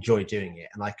enjoy doing it,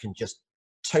 and I can just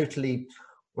totally.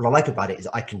 What I like about it is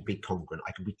I can be congruent.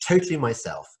 I can be totally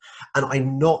myself, and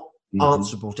I'm not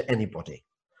answerable to anybody.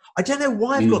 I don't know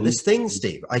why I've got this thing,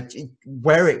 Steve.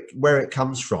 Where it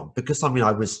comes from, because I mean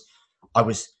I was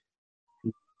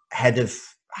head of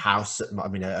house. I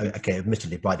mean, okay,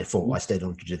 admittedly by default I stayed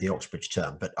on to do the Oxbridge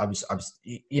term, but I was I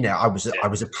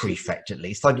was a prefect at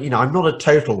least. I'm not a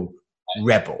total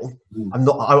rebel. I'm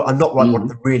not like one of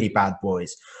the really bad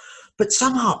boys, but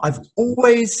somehow I've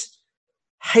always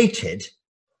hated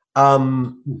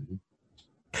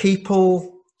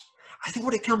people. I think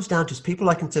what it comes down to is people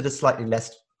I consider slightly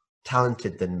less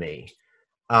talented than me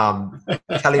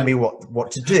telling me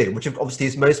what to do, which obviously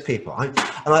is most people.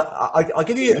 I'll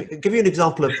give you an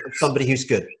example of somebody who's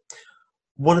good.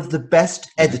 One of the best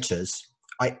editors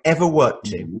I ever worked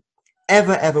to,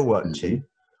 ever worked to,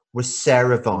 was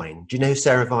Sarah Vine. Do you know who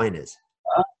Sarah Vine is?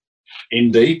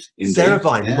 Indeed. Sarah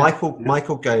Vine, yeah.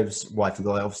 Michael Gove's wife.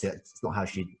 Although obviously it's not how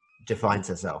she defines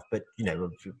herself, but a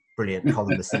brilliant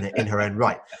columnist in her own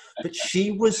right. But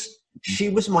she was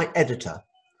my editor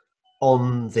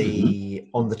on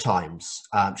the Times.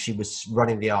 She was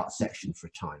running the art section for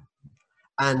a time,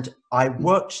 and I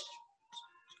worked.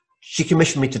 She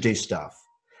commissioned me to do stuff,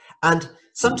 and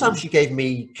sometimes she gave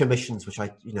me commissions which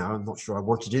I'm not sure I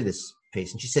want to do this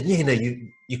piece, and she said, you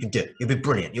can do it. You'll be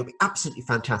brilliant. You'll be absolutely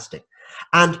fantastic.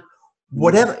 And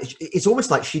whatever, it's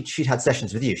almost like she'd had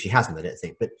sessions with you. She hasn't, I don't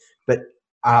think, but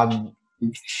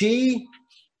she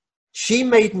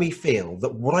made me feel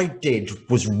that what I did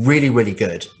was really, really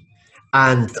good,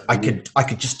 and I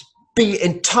could just be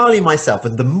entirely myself.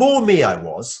 And the more me I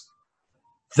was,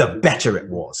 the better it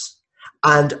was.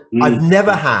 And I've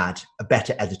never had a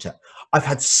better editor. I've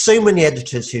had so many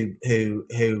editors who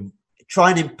try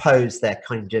and impose their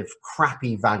kind of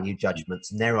crappy value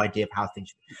judgments and their idea of how things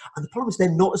should be. And the problem is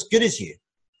they're not as good as you.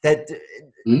 They're,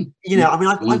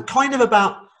 I'm kind of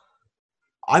about,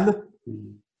 I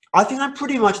think I'm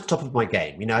pretty much at the top of my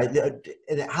game.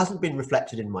 It hasn't been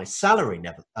reflected in my salary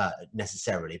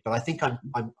necessarily, but I think I'm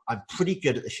pretty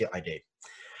good at the shit I do.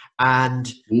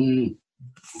 And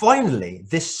finally,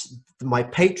 my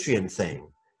Patreon thing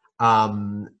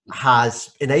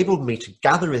has enabled me to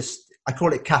gather I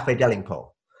call it Cafe Delingpole,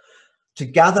 to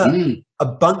gather a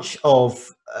bunch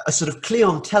of a sort of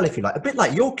clientele, if you like, a bit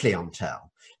like your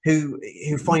clientele, who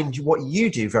find what you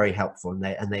do very helpful,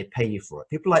 and they pay you for it.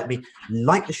 People like me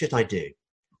like the shit I do,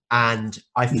 and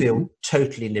I feel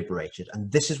totally liberated.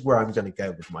 And this is where I'm going to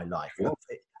go with my life.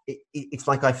 It's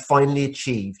like I finally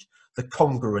achieved the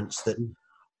congruence that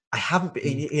I haven't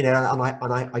been, and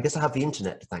I guess I have the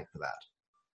internet to thank for that.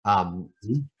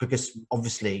 Because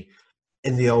obviously,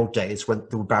 in the old days when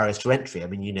there were barriers to entry, I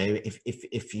mean,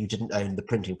 if you didn't own the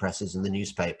printing presses and the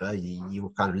newspaper, you were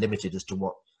kind of limited as to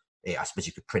what. I suppose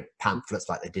you could print pamphlets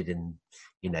like they did in,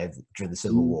 during the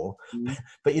Civil War,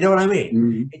 but you know what I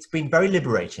mean. It's been very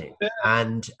liberating,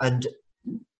 and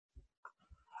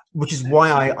which is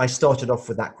why I started off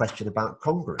with that question about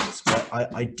congruence.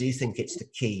 I do think it's the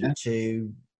key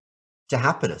to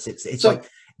happiness. It's like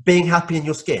being happy in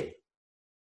your skin.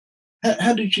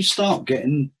 How did you start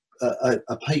getting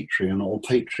a Patreon or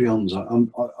Patreons?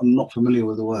 I'm not familiar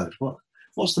with the word.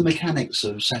 What's the mechanics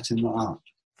of setting that up?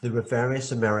 There are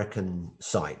various American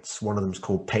sites. One of them is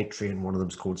called Patreon. One of them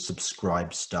is called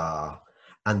Subscribestar,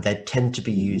 and they tend to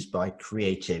be used by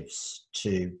creatives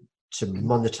to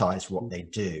monetize what they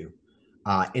do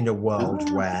in a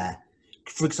world where,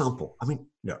 for example,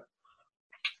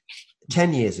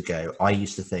 10 years ago, I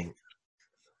used to think,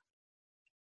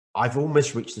 I've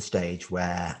almost reached the stage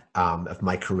where of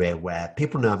my career where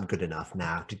people know I'm good enough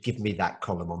now to give me that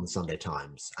column on the Sunday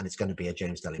Times, and it's going to be a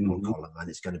James Delingpole column, and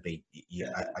it's going to be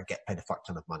I get paid a fuck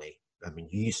ton of money. I mean,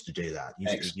 you used to do that.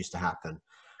 It used to happen,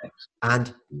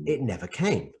 and it never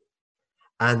came.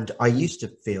 And I used to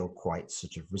feel quite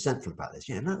sort of resentful about this.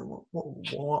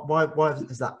 Why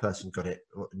has that person got it?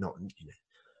 Not,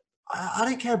 I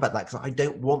don't care about that, because I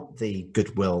don't want the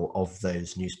goodwill of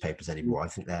those newspapers anymore. I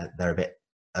think they're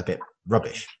a bit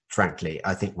rubbish, frankly.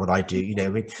 I think what I do, I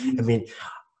mean,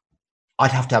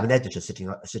 I'd have to have an editor sitting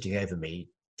over me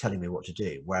telling me what to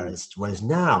do. Whereas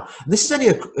now, and this is only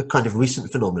a kind of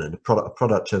recent phenomenon, a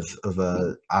product of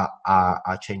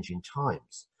our changing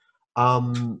times.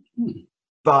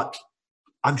 But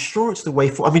I'm sure it's the way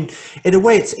forward. I mean, in a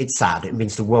way, it's sad. It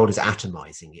means the world is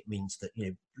atomizing. It means that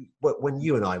when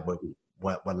you and I were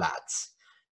lads,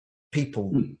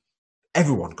 people.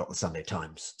 Everyone got the Sunday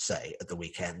Times, say, at the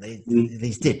weekend.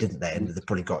 These didn't they? And they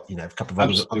probably got a couple of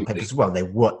other papers as well. They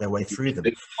worked their way through them.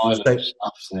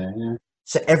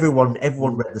 So everyone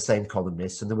read the same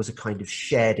columnists, and there was a kind of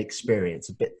shared experience,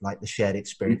 a bit like the shared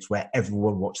experience where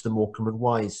everyone watched the Morecambe and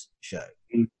Wise show.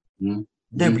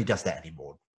 Nobody does that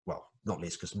anymore. Well, not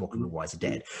least because Morecambe and Wise are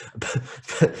dead.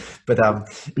 but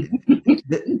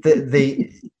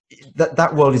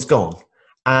that world is gone,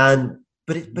 and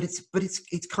but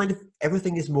it's kind of,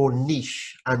 everything is more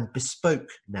niche and bespoke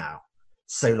now.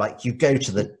 So like you go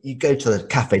to the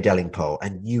Cafe Dellingpole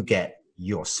and you get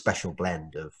your special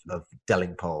blend of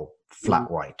Dellingpole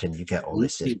flat white, and you get all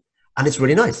this, and it's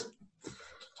really nice.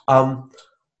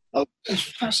 It's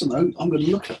fascinating. I'm going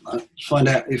to look at that to find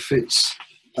out if it's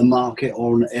a market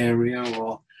or an area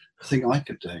or a thing I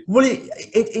could do. Well,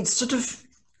 it's sort of,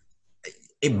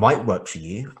 it might work for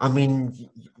you. I mean,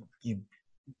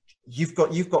 you've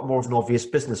got more of an obvious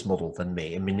business model than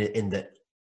me. I mean, in that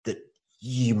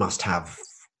you must have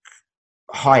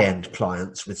high-end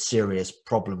clients with serious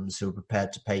problems who are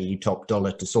prepared to pay you top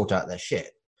dollar to sort out their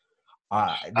shit.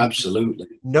 Absolutely.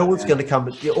 No one's going to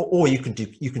come, or you can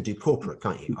do corporate,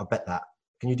 can't you? I bet that.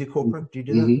 Can you do corporate? Do you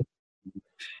do that?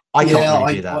 I can't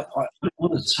really do that. I don't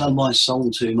want to tell my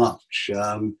soul too much.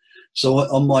 So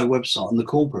on my website, on the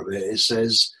corporate bit, it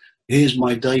says, here's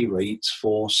my day rate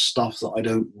for stuff that I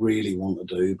don't really want to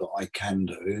do, but I can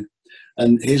do.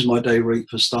 And here's my day rate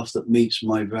for stuff that meets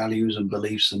my values and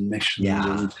beliefs and missions.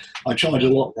 Yeah. And I charge a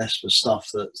lot less for stuff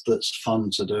that's fun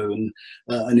to do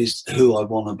and is who I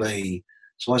want to be.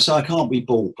 So I say I can't be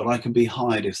bought, but I can be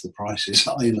hired if the price is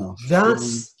high enough.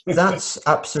 That's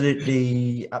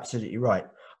absolutely right.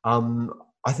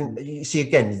 I think, you see,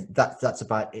 again, that's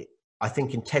about it. I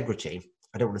think integrity,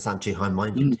 I don't want to sound too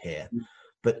high-minded here,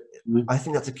 but I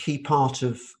think that's a key part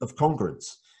of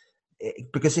congruence.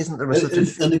 Because isn't there a sort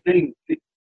of... And again,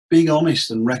 being honest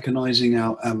and recognising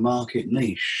our market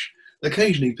niche.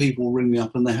 Occasionally people ring me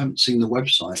up and they haven't seen the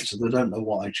website, so they don't know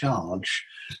what I charge.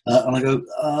 And I go,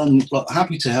 look,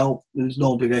 happy to help. There's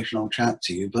no obligation, I'll chat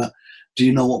to you, but do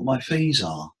you know what my fees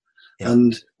are? Yeah.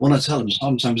 And when I tell them,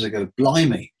 sometimes they go,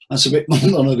 blimey, that's a bit more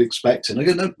than I'd expect. And I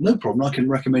go, no problem, I can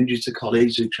recommend you to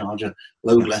colleagues who charge a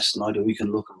load less than I do. We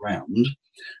can look around.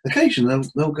 Occasionally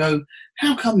they'll go,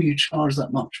 how come you charge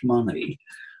that much money?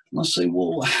 And I say,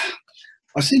 well,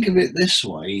 I think of it this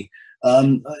way.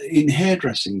 In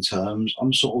hairdressing terms,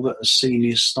 I'm sort of at a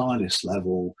senior stylist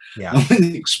level. Yeah. I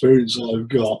mean, the experience I've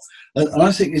got. And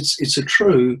I think it's a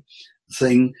true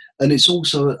thing. And it's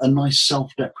also a nice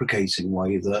self-deprecating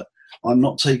way that I'm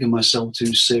not taking myself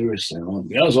too seriously.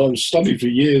 Yes, I've studied for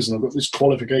years and I've got this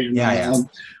qualification. Yeah.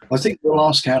 I think the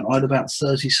last count, I had about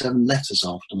 37 letters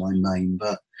after my name,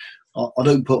 but I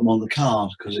don't put them on the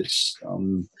card because it's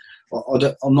I'm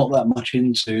not that much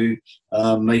into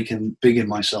bigging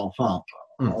myself up.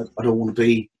 I don't want to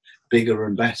be bigger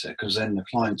and better because then the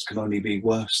clients can only be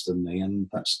worse than me, and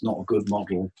that's not a good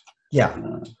model.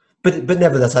 Yeah, but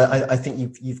nevertheless, I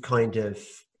think you've kind of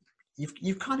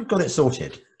got it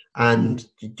sorted. And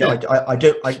I put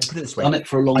it this way: done it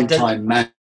for a long time,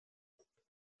 man.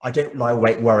 I don't lie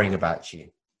awake worrying about you.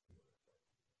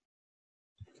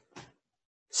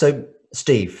 So,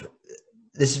 Steve,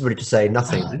 this is really to say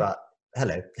nothing but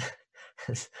hello.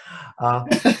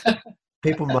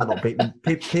 People might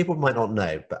not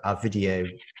know, but our video,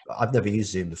 I've never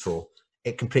used Zoom before.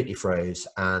 It completely froze,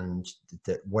 and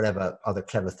whatever other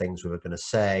clever things we were going to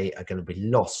say are going to be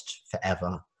lost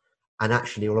forever. And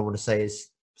actually, all I want to say is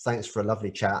thanks for a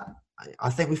lovely chat.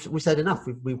 I think we've said enough.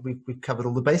 We've covered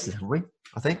all the bases, haven't we?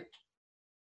 I think.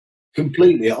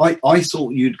 Completely. I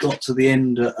thought you'd got to the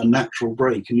end at a natural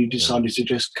break and you decided to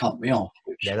just cut me off.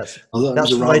 Yeah, that's what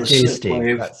I do,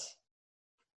 Steve.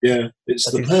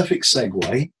 It's the perfect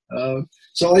segue.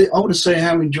 So I want to say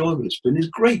how enjoyable it's been. It's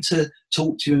great to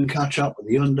talk to you and catch up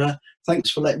with you, and thanks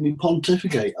for letting me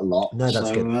pontificate a lot. No,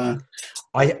 that's good.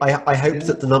 I hope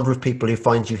that the number of people who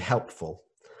find you helpful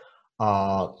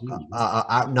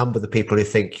outnumber the people who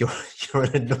think you're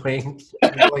an annoying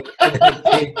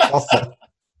author.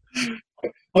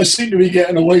 I seem to be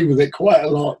getting away with it quite a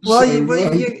lot. Well,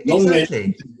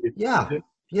 exactly. Yeah.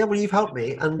 Well, you've helped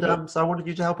me, and so I wanted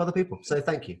you to help other people. So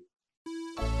thank you.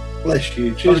 Bless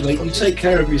you. Cheers, mate. You take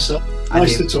care of yourself.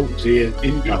 Nice to talk to you.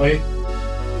 Enjoy.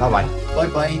 Bye bye. Bye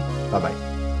bye. Bye bye.